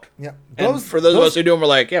out. Yeah. And for those of us who knew him, were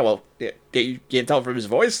like, you can't tell from his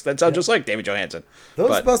voice. That sounds just like David Johansen.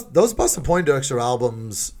 Those Buster Poindexter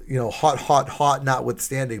albums, Hot, Hot, Hot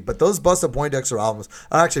notwithstanding, but those Buster Poindexter albums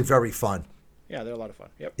are actually very fun. Yeah, they're a lot of fun.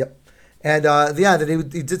 Yep. And then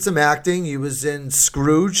he did some acting. He was in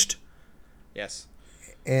Scrooged. Yes.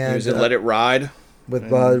 And he was in Let It Ride. With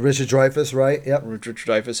Richard Dreyfuss, right? Yep. Richard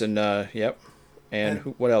Dreyfuss and yep. And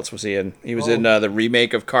what else was he in? He was in the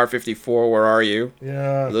remake of Car 54, Where Are You?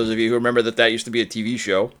 Yeah. For those of you who remember that used to be a TV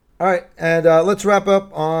show. All right, and let's wrap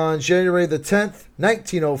up on January the 10th,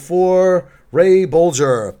 1904. Ray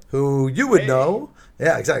Bolger, who you would know.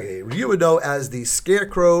 Yeah, exactly. You would know as the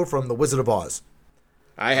Scarecrow from The Wizard of Oz.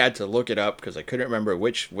 I had to look it up because I couldn't remember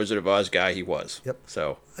which Wizard of Oz guy he was. Yep.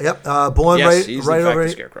 So. Yep. Born right over here.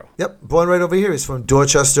 Scarecrow. Yep. Born right over here. He's from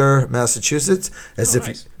Dorchester, Massachusetts. As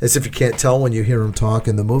if you can't tell when you hear him talk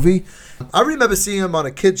in the movie. I remember seeing him on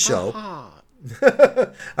a kids show.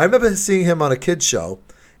 I remember seeing him on a kids show.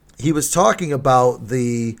 He was talking about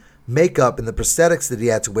the makeup and the prosthetics that he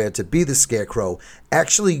had to wear to be the Scarecrow.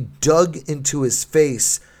 Actually dug into his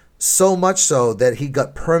face so much so that he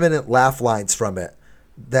got permanent laugh lines from it.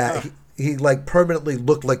 That he permanently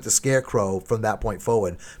looked like the Scarecrow from that point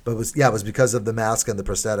forward. But it was because of the mask and the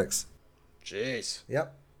prosthetics. Jeez.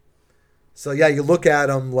 Yep. So you look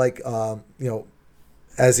at him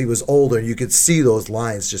as he was older, you could see those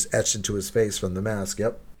lines just etched into his face from the mask.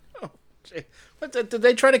 Yep. Oh, gee. Did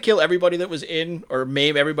they try to kill everybody that was in, or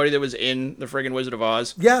maim everybody that was in the friggin' Wizard of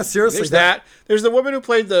Oz? Yeah, seriously. There's that. There's the woman who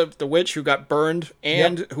played the witch who got burned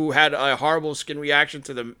and who had a horrible skin reaction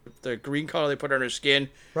to the green color they put on her skin.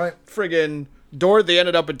 Right. Friggin' Dorothy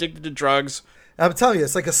ended up addicted to drugs. I'm telling you,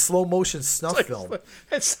 it's like a slow motion snuff film.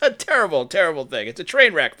 It's a terrible, terrible thing. It's a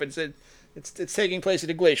train wreck, but it's taking place at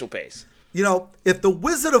a glacial pace. If The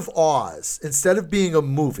Wizard of Oz, instead of being a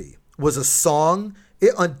movie, was a song,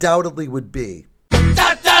 it undoubtedly would be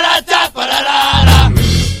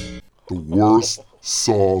the worst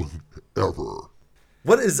song ever.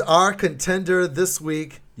 What is our contender this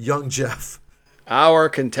week, Young Jeff? Our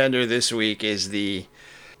contender this week is the...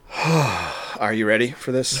 Are you ready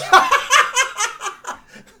for this?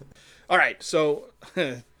 All right, so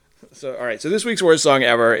this week's worst song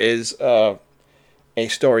ever is a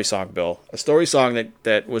story song, Bill. A story song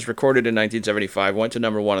that was recorded in 1975, went to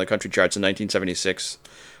number 1 on the country charts in 1976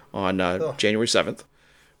 on January 7th.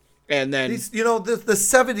 And then... the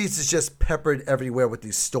 70s is just peppered everywhere with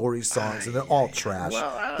these story songs, and they're all trash.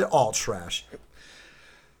 They're all trash.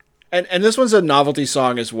 And this one's a novelty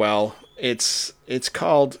song as well. It's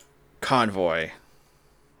called Convoy.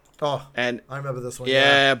 Oh, and I remember this one.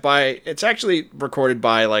 Yeah, it's actually recorded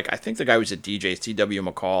by, I think the guy was a DJ, C.W.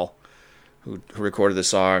 McCall, who recorded the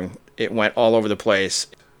song. It went all over the place.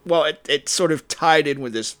 Well, it sort of tied in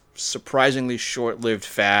with this surprisingly short-lived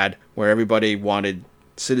fad where everybody wanted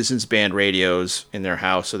citizens band radios in their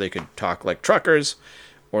house so they could talk like truckers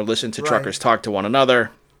or listen to truckers talk to one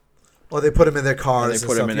another. Or they put them in their cars.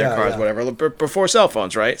 Whatever. Before cell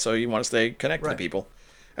phones, right? So you want to stay connected to people.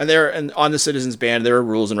 And on the Citizens Band, there are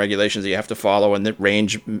rules and regulations that you have to follow and the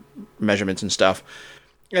range measurements and stuff.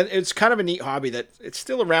 And it's kind of a neat hobby that it's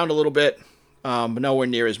still around a little bit, but nowhere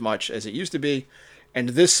near as much as it used to be. And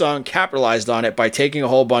this song capitalized on it by taking a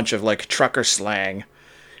whole bunch of trucker slang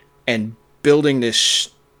and building this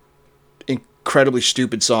incredibly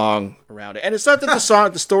stupid song around it. And it's not that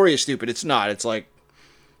the story is stupid. It's not. It's like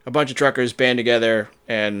a bunch of truckers band together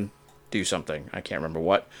and do something. I can't remember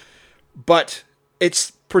what. But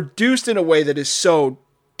it's produced in a way that is so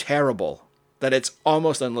terrible that it's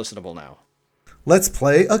almost unlistenable now. Let's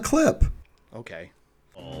play a clip. Okay.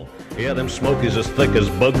 Yeah, them smokies as thick as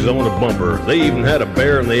bugs on a bumper. They even had a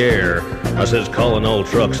bear in the air. I says, calling all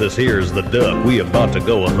trucks, this here's the duck. We about to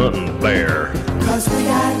go a-hunting bear. Cause we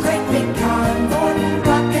got a great big convoy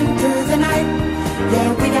rocking through the night.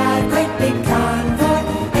 Yeah, we got a great big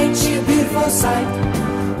convoy. Ain't she a beautiful sight?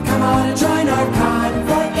 Come on and join our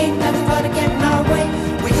convoy. Ain't nothing but a getting our way.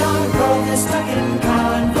 We gonna roll this trucking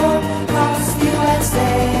convoy across the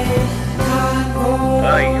USA.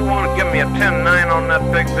 Convoy. You want to give me a 10-9 on that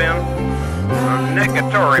Big Ben?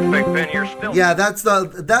 Negatory, Big Ben, you're still... Yeah,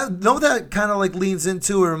 that kind of like leans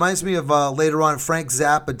into, it reminds me of later on Frank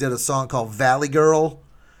Zappa did a song called Valley Girl,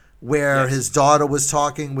 where his daughter was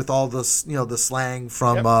talking with all this, the slang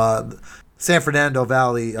from San Fernando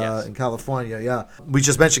Valley in California. Yeah, we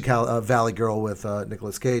just mentioned Valley Girl with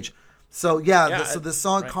Nicolas Cage. So so the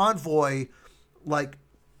song Convoy, like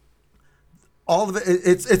all of it,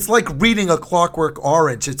 it's like reading A Clockwork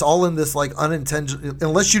Orange. It's all in this like unintentional.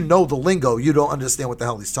 Unless you know the lingo, you don't understand what the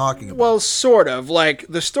hell he's talking about. Well, sort of. Like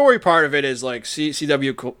the story part of it is like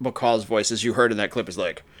C.W. McCall's voice, as you heard in that clip, is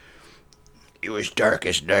like, "It was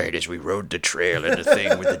darkest night as we rode the trail and the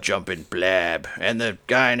thing with the jumping blab, and the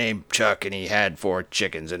guy named Chuck, and he had 4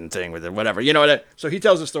 chickens and the thing with it, whatever." You know what? So he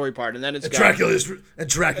tells the story part, and then it's Dracula's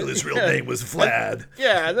real name was Vlad.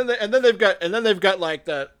 And then they've got like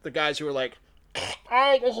the guys who are like,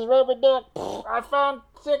 "Hi, this is Rubber Duck. I found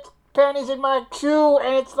 6 pennies in my shoe,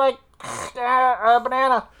 and it's like a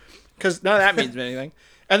banana," because none of that means anything.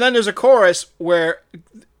 And then there's a chorus where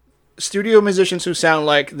studio musicians who sound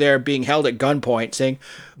like they're being held at gunpoint sing,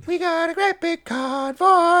 "We got a great big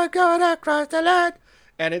convoy going across the land,"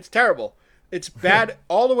 and it's terrible. It's bad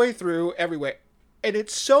all the way through, everywhere, and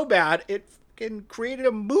it's so bad it created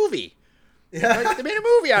a movie. Yeah. Like, they made a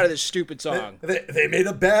movie out of this stupid song. They made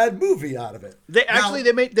a bad movie out of it.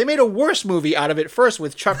 They made a worse movie out of it first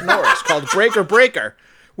with Chuck Norris called Breaker Breaker,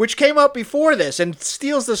 which came out before this and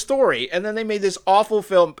steals the story. And then they made this awful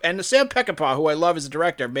film. And Sam Peckinpah, who I love as a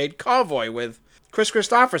director, made Convoy with Chris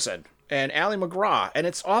Christopherson and Ali MacGraw, and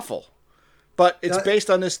it's awful. But it's based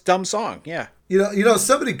on this dumb song. Yeah.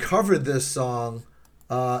 Somebody covered this song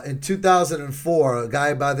in 2004. A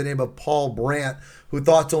guy by the name of Paul Brandt, who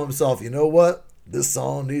thought to himself, you know what? This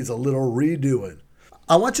song needs a little redoing.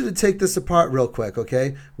 I want you to take this apart real quick,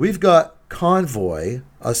 okay? We've got Convoy,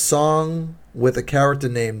 a song with a character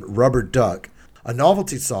named Rubber Duck, a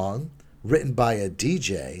novelty song written by a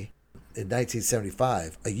DJ in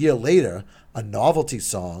 1975. A year later, a novelty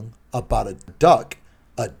song about a duck,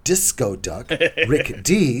 a disco duck, Rick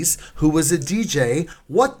Dees, who was a DJ.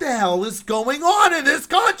 What the hell is going on in this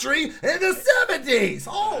country in the 70s?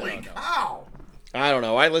 Holy cow! I don't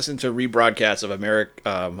know. I listen to rebroadcasts of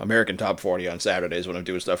American Top 40 on Saturdays when I'm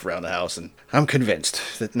doing stuff around the house, and I'm convinced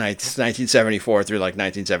that 1974 through like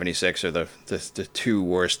 1976 are the 2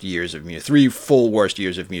 worst years of music, 3 full worst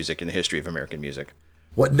years of music in the history of American music.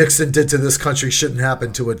 What Nixon did to this country shouldn't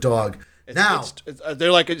happen to a dog.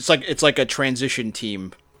 It's like a transition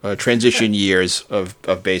team, transition years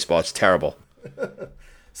of baseball. It's terrible.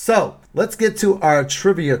 So let's get to our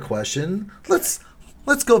trivia question.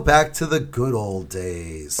 Let's go back to the good old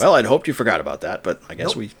days. Well, I'd hoped you forgot about that, but I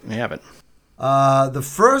guess we haven't.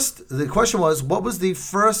 The question was, what was the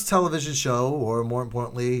first television show, or more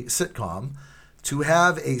importantly, sitcom, to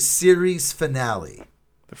have a series finale?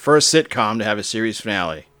 The first sitcom to have a series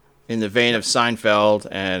finale, in the vein of Seinfeld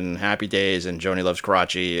and Happy Days and Joni Loves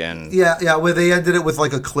Karachi and where they ended it with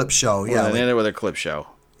like a clip show. They ended it with a clip show.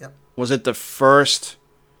 Yep. Was it the first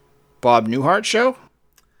Bob Newhart show?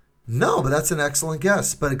 No, but that's an excellent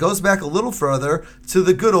guess. But it goes back a little further to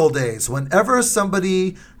the good old days. Whenever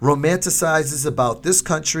somebody romanticizes about this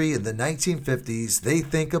country in the 1950s, they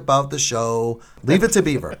think about the show Leave It to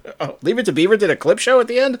Beaver. Leave It to Beaver did a clip show at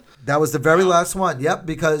the end? That was the very last one. Yep,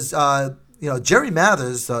 because Jerry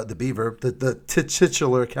Mathers, the Beaver, the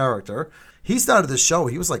titular character, he started the show.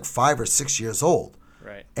 He was like 5 or 6 years old.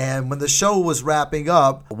 Right. And when the show was wrapping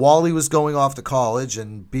up, Wally was going off to college,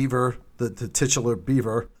 and Beaver, the titular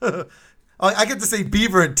Beaver. I get to say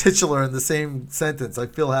Beaver and titular in the same sentence. I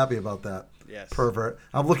feel happy about that. Yes. Pervert.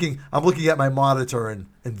 I'm looking at my monitor in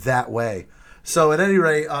that way. So at any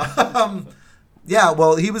rate,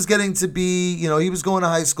 he was getting to be, he was going to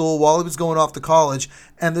high school while he was going off to college,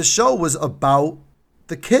 and the show was about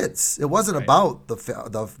the kids. It wasn't about the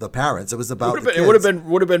parents. It was about the kids. It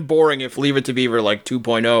would have been boring if Leave It to Beaver like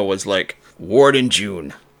 2.0 was like Ward and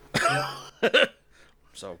June.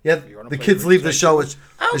 So the kids leave the show. It's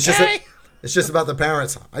just It's just about the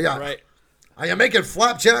parents. Right. Are you making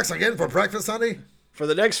flapjacks again for breakfast, honey? For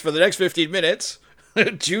the next 15 minutes,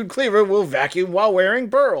 Jude Cleaver will vacuum while wearing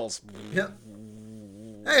pearls. Yeah.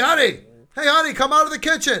 Hey, honey, come out of the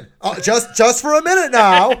kitchen. Oh, just for a minute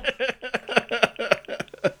now.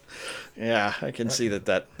 Yeah, I can see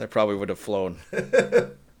that probably would have flown.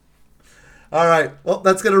 All right. Well,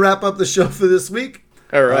 that's going to wrap up the show for this week.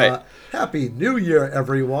 All right. Happy New Year,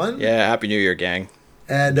 everyone. Yeah, Happy New Year, gang.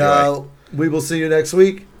 And we will see you next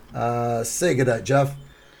week. Say goodnight, Jeff.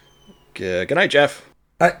 Good night, Jeff.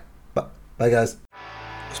 All right. Bye, guys.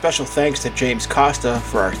 Special thanks to James Costa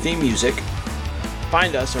for our theme music.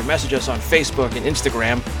 Find us or message us on Facebook and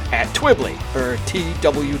Instagram at Twibbly, or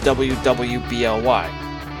TWWWBLY.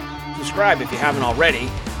 Subscribe if you haven't already,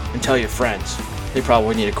 and tell your friends. They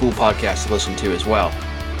probably need a cool podcast to listen to as well.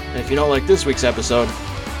 And if you don't like this week's episode,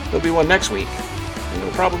 there'll be one next week, and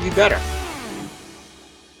it'll probably be better.